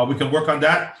 We can work on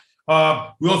that.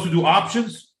 We also do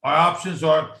options. Our options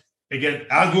are, again,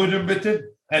 algorithm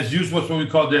written, as used what we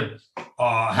call the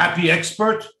Happy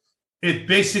Expert. It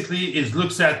basically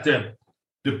looks at the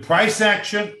price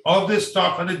action of this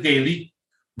stock on a daily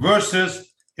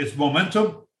versus its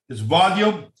momentum, its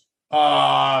volume,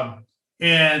 and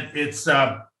it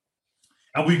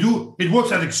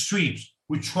works at extremes.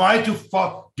 We try to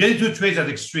get into trades at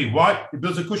extreme. Why? It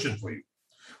builds a cushion for you.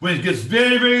 When it gets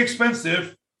very, very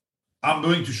expensive, I'm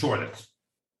going to short it.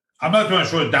 I'm not going to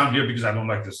short it down here because I don't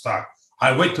like the stock.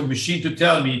 I wait for the machine to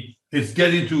tell me it's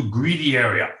getting to a greedy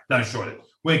area, then I short it.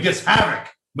 When it gets havoc,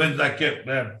 when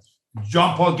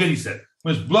John Paul Getty said,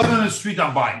 when it's blood on the street,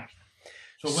 I'm buying.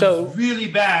 So when it's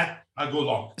really bad, I go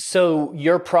long. So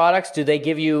your products, do you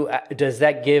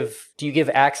give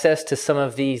access to some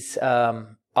of these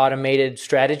automated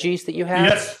strategies that you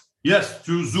have? Yes,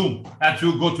 through Zoom and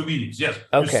through GoToMeetings. Yes.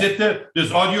 Okay. You sit there,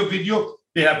 there's audio, video.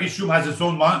 Each room has its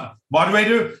own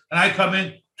moderator, and I come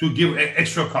in to give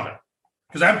extra color.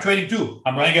 Because I'm trading too.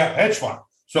 I'm running a hedge fund.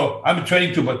 So I'm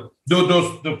trading too. But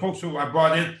the folks who I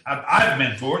brought in, I've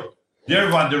mentored, they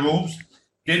run the rooms.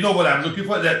 They know what I'm looking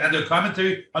for, and their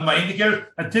commentary on my indicators.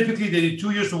 And typically, they need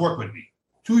 2 years to work with me.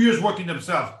 2 years working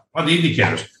themselves on the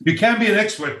indicators. You can't be an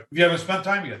expert if you haven't spent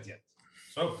time yet.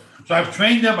 So I've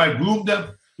trained them, I've groomed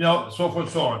them, so forth and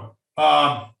so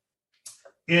on.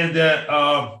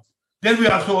 Then we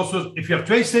also, if you have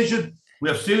TradeStation, we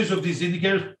have series of these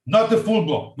indicators, not the full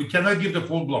blown. We cannot give the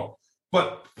full blown,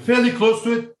 but fairly close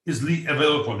to it is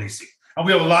available for leasing. And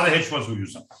we have a lot of hedge funds who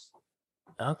use them.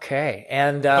 Okay.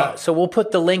 And so we'll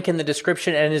put the link in the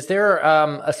description. And is there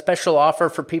a special offer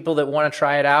for people that want to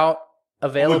try it out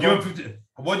available?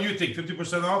 What do you think?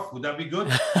 50% off? Would that be good?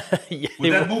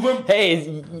 Would that move them? Hey,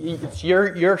 it's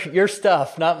your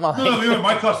stuff, not mine. No,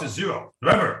 my cost is 0.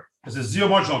 Remember, it's a 0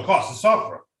 marginal cost. It's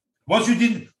software. Once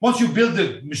you build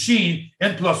the machine,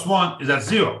 N+1 is at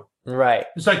 0. Right.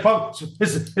 It's like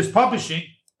it's publishing,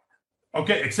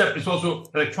 okay, except it's also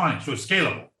electronic, so it's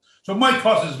scalable. So my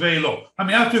cost is very low. I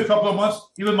mean, after a couple of months,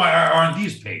 even my R&D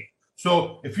is paid.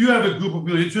 So if you have a group of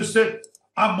people interested,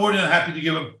 I'm more than happy to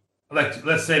give them,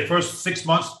 let's say, first 6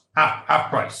 months half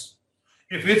price.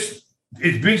 If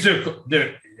it brings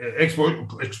their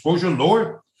exposure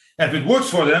lower, and if it works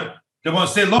for them, they want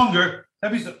to stay longer.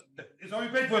 That means it's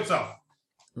already paid for itself.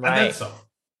 Right. And then some.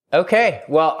 Okay.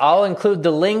 Well, I'll include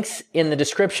the links in the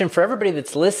description for everybody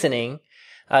that's listening.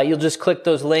 You'll just click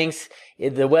those links.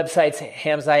 The website's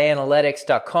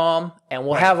hamzayanalytics.com, and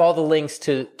we'll have all the links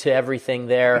to everything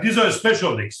there. These are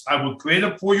special links. I will create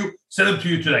them for you, send them to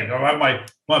you today. I'll have my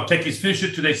techies finish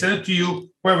it today, send it to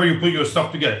you, wherever you put your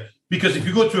stuff together. Because if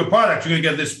you go to a product, you're going to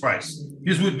get this price.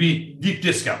 This would be deep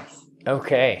discount.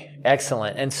 Okay,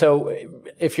 excellent. And so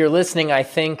if you're listening, I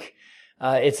think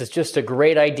it's just a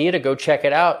great idea to go check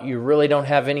it out. You really don't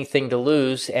have anything to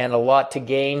lose and a lot to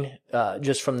gain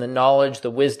just from the knowledge,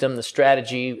 the wisdom, the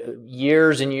strategy,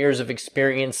 years and years of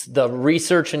experience, the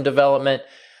research and development.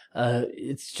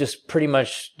 It's just pretty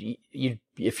much,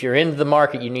 if you're into the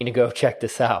market, you need to go check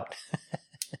this out.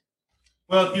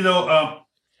 Well,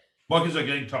 markets are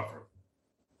getting tougher.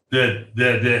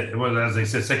 As I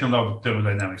said, second law of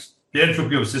thermodynamics. The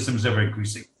entropy of a system is ever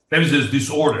increasing. That means there's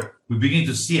disorder. We begin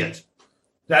to see it.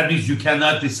 That means you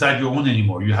cannot decide your own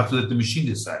anymore. You have to let the machine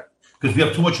decide because we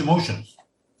have too much emotions.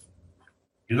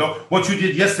 You know, what you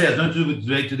did yesterday has nothing to do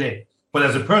with today. But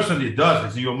as a person, it does.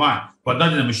 It's in your mind, but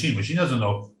not in the machine. Machine doesn't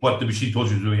know what the machine told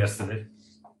you to do yesterday.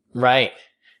 Right.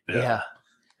 Yeah.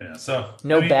 So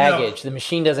no baggage. The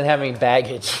machine doesn't have any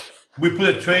baggage. We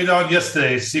put a trade on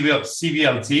yesterday,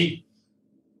 CVLT.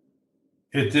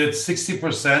 It did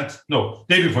 60%. No,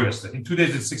 day before yesterday. In 2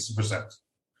 days, it's 60%.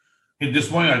 In this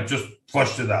morning, I just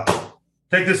flushed it out.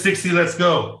 Take the 60, let's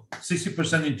go.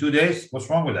 60% in 2 days? What's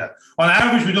wrong with that? On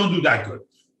average, we don't do that good.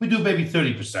 We do maybe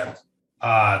 30%,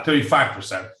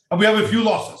 35%. And we have a few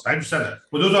losses. I understand that.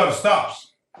 But those are the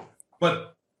stops.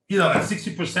 But, at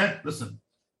 60%, listen,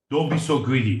 don't be so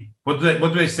greedy. What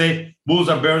do they say? Bulls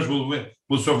and bears will win,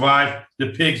 will survive.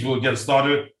 The pigs will get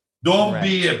slaughtered. Don't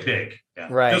be a pig. Yeah.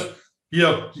 Right. Just,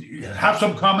 have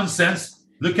some common sense.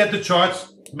 Look at the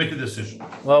charts. Make a decision.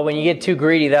 Well, when you get too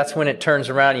greedy, that's when it turns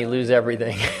around and you lose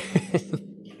everything.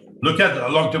 Look at the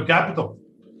long-term capital.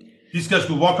 These guys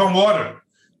could walk on water.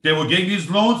 They were getting these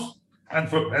loans, and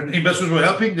investors were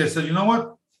helping. They said, you know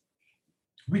what?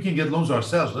 We can get loans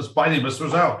ourselves. Let's buy the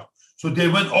investors out. So they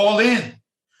went all in.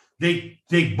 They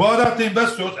bought out the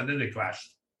investors, and then they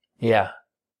crashed. Yeah.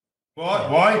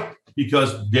 Why?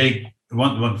 Because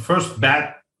when first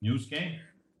bad news came,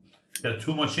 they had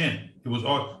too much in.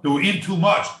 They were in too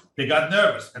much. They got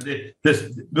nervous, and here's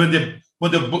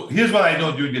what I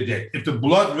know during the day. If the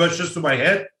blood rushes to my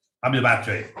head, I'm in a bad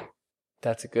trade.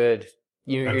 That's good.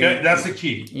 That's the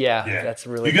key. Yeah, that's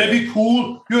really. You gotta be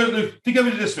cool. Think of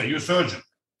it this way: you're a surgeon.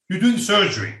 You're doing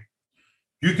surgery.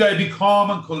 You gotta be calm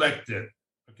and collected.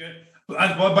 Okay.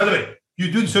 And by the way,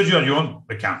 you're doing surgery on your own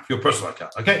account, your personal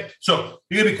account. Okay. So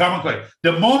you gotta be calm and collected.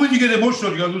 The moment you get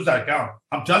emotional, you're gonna lose that account.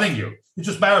 I'm telling you, it's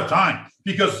just a matter of time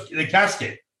because the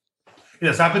cascade. It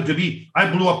has happened to me. I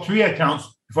blew up 3 accounts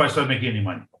before I started making any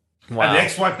money. Wow. And the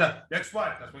ex-wife, that's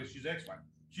why she's ex-wife.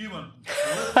 She went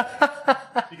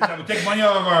because I would take money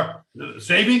out of our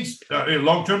savings,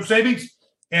 long-term savings,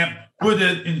 and put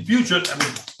it in futures.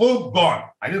 Boom, gone.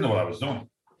 I didn't know what I was doing.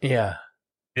 Yeah.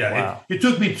 Yeah. Wow. It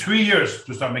took me 3 years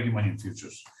to start making money in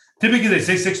futures. Typically, they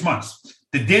say 6 months.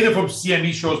 The data from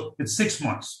CME shows it's 6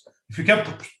 months. If you kept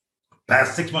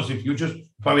past 6 months in futures, you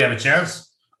probably have a chance.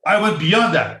 I went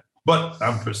beyond that, but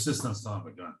I'm persistent, son of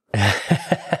a gun.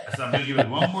 So I'm going to give it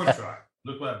one more try.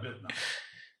 Look what I built now.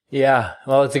 Yeah.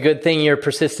 Well, it's a good thing you were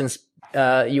persistent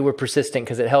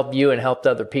because it helped you and helped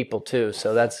other people too.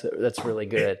 So that's really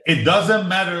good. It doesn't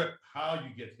matter how you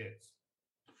get hit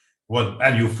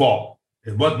and you fall.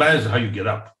 What matters is how you get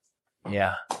up.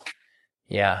 Yeah.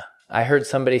 Yeah. I heard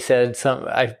somebody said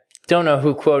I don't know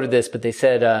who quoted this, but they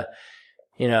said,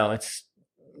 it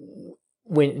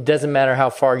doesn't matter how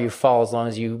far you fall as long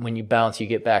as when you bounce, you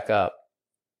get back up.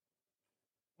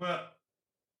 Well,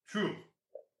 true.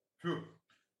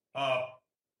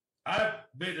 I've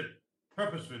made a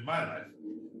purpose with my life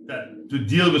to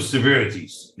deal with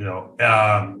severities,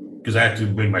 because I had to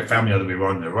bring my family out of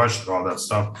Iran in a rush and all that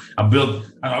stuff. And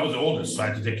I was the oldest, so I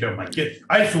had to take care of my kids.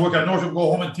 I used to work at Norfolk,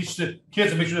 go home and teach the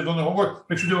kids and make sure they've done their homework,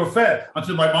 make sure they were fed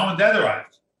until my mom and dad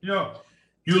arrived.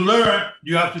 You learn,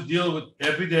 you have to deal with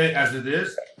every day as it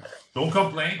is. Don't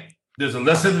complain. There's a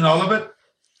lesson in all of it,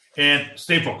 and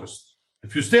stay focused.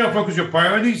 If you stay on focus your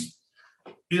priorities,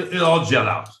 it'll all gel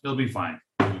out. It'll be fine.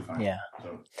 Yeah.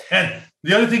 And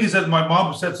the other thing is that my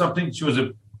mom said something. She was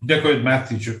a decorated math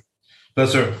teacher.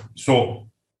 Bless her soul.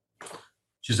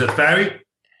 She said, Fari,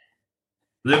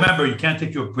 remember, you can't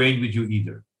take your brain with you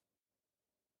either.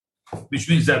 Which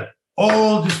means that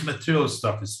all this material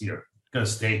stuff is here. It's going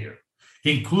to stay here,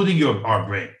 including our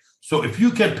brain. So if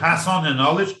you can pass on the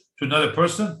knowledge to another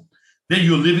person, then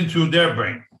you're living through their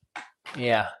brain.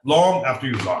 Yeah. Long after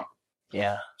you're gone.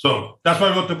 Yeah. So that's why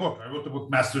I wrote the book. I wrote the book,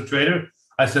 Master Trader.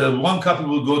 I said that 1 copy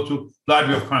will go to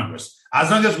Library of Congress. As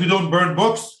long as we don't burn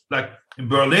books, like in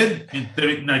Berlin in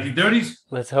 1930s.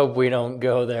 Let's hope we don't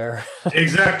go there.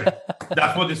 Exactly.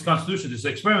 That's what this Constitution, this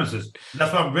experiment is.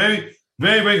 That's why I'm very,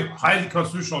 very, very highly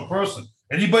constitutional person.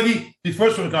 Anybody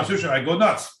differs from the Constitution, I go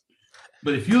nuts.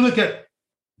 But if you look at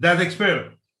that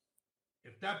experiment,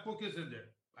 if that book is in there,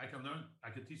 I can learn,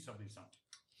 I can teach somebody something.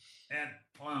 And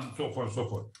on and so forth and so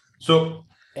forth. So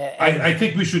I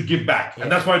think we should give back.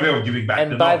 And that's why we are giving back.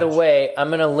 And by the way, I'm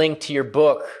going to link to your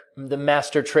book, The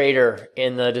Master Trader,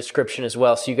 in the description as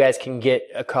well. So you guys can get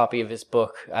a copy of his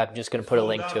book. I'm just going to put a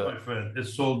link to it. My friend.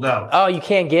 It's sold out. Oh, you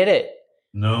can't get it?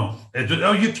 No.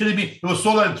 Are you kidding me? It was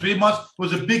sold out in 3 months. It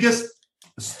was the biggest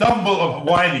stumble of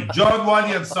Wiley. John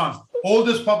Wiley and Sons,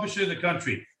 oldest publisher in the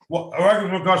country.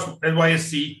 Oregon Regards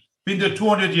NYSC, been there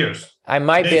 200 years. I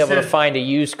might be able to find a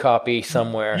used copy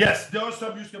somewhere. Yes, there are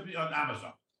some used copies on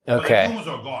Amazon. Okay. But the rumors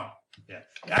are gone. Yeah.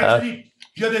 Actually,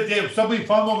 the other day, somebody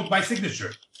found one with my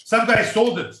signature. Some guy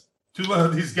sold it to one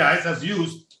of these guys as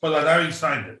used, but I already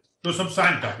signed it. There's some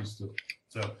signed copies too.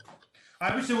 So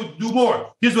I wish they would do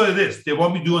more. Here's what it is. They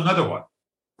want me to do another one.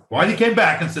 Wiley came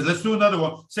back and said, let's do another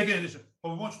one. Second edition.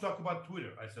 But we want you to talk about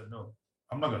Twitter. I said, no,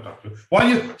 I'm not going to talk to you.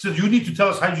 Wiley said, you need to tell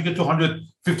us how did you get to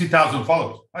 150,000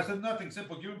 followers. I said, nothing,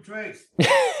 simple. Give them trades.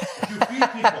 If you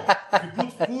feed people, if you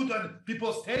put food on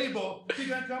people's table, they're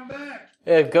going to come back.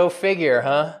 Go figure,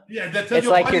 huh? Yeah, it's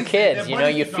like your kids. You know,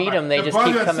 you feed them, they just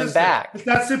keep coming back. It's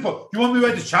that simple. You want me to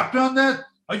write a chapter on that?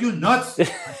 Are you nuts?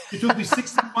 It took me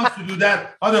 16 months to do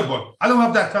that other book. I don't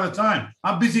have that kind of time.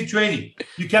 I'm busy trading.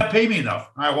 You can't pay me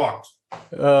enough. I walked.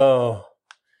 Oh,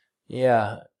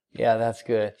 yeah. Yeah, that's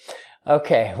good.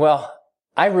 Okay, well,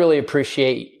 I really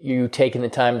appreciate you taking the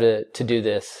time to do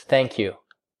this. Thank you.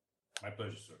 My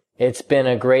pleasure, sir. It's been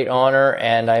a great honor,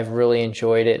 and I've really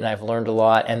enjoyed it, and I've learned a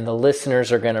lot, and the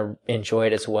listeners are going to enjoy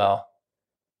it as well.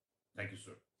 Thank you,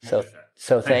 sir.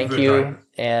 So thank you.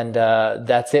 And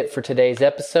that's it for today's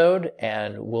episode.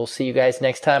 And we'll see you guys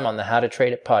next time on the How to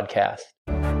Trade It podcast.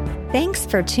 Thanks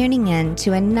for tuning in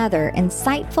to another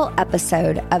insightful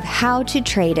episode of How to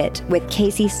Trade It with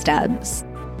Casey Stubbs.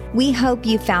 We hope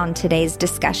you found today's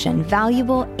discussion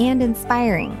valuable and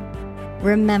inspiring.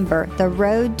 Remember, the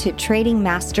road to trading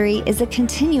mastery is a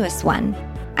continuous one,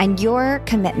 and your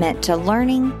commitment to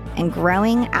learning and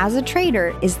growing as a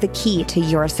trader is the key to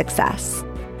your success.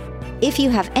 If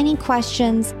you have any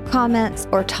questions, comments,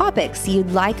 or topics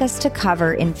you'd like us to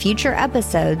cover in future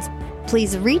episodes,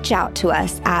 please reach out to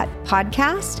us at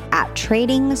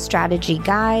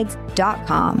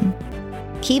podcast@tradingstrategyguides.com.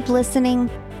 Keep listening,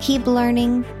 keep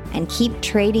learning, and keep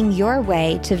trading your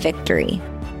way to victory.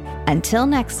 Until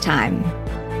next time.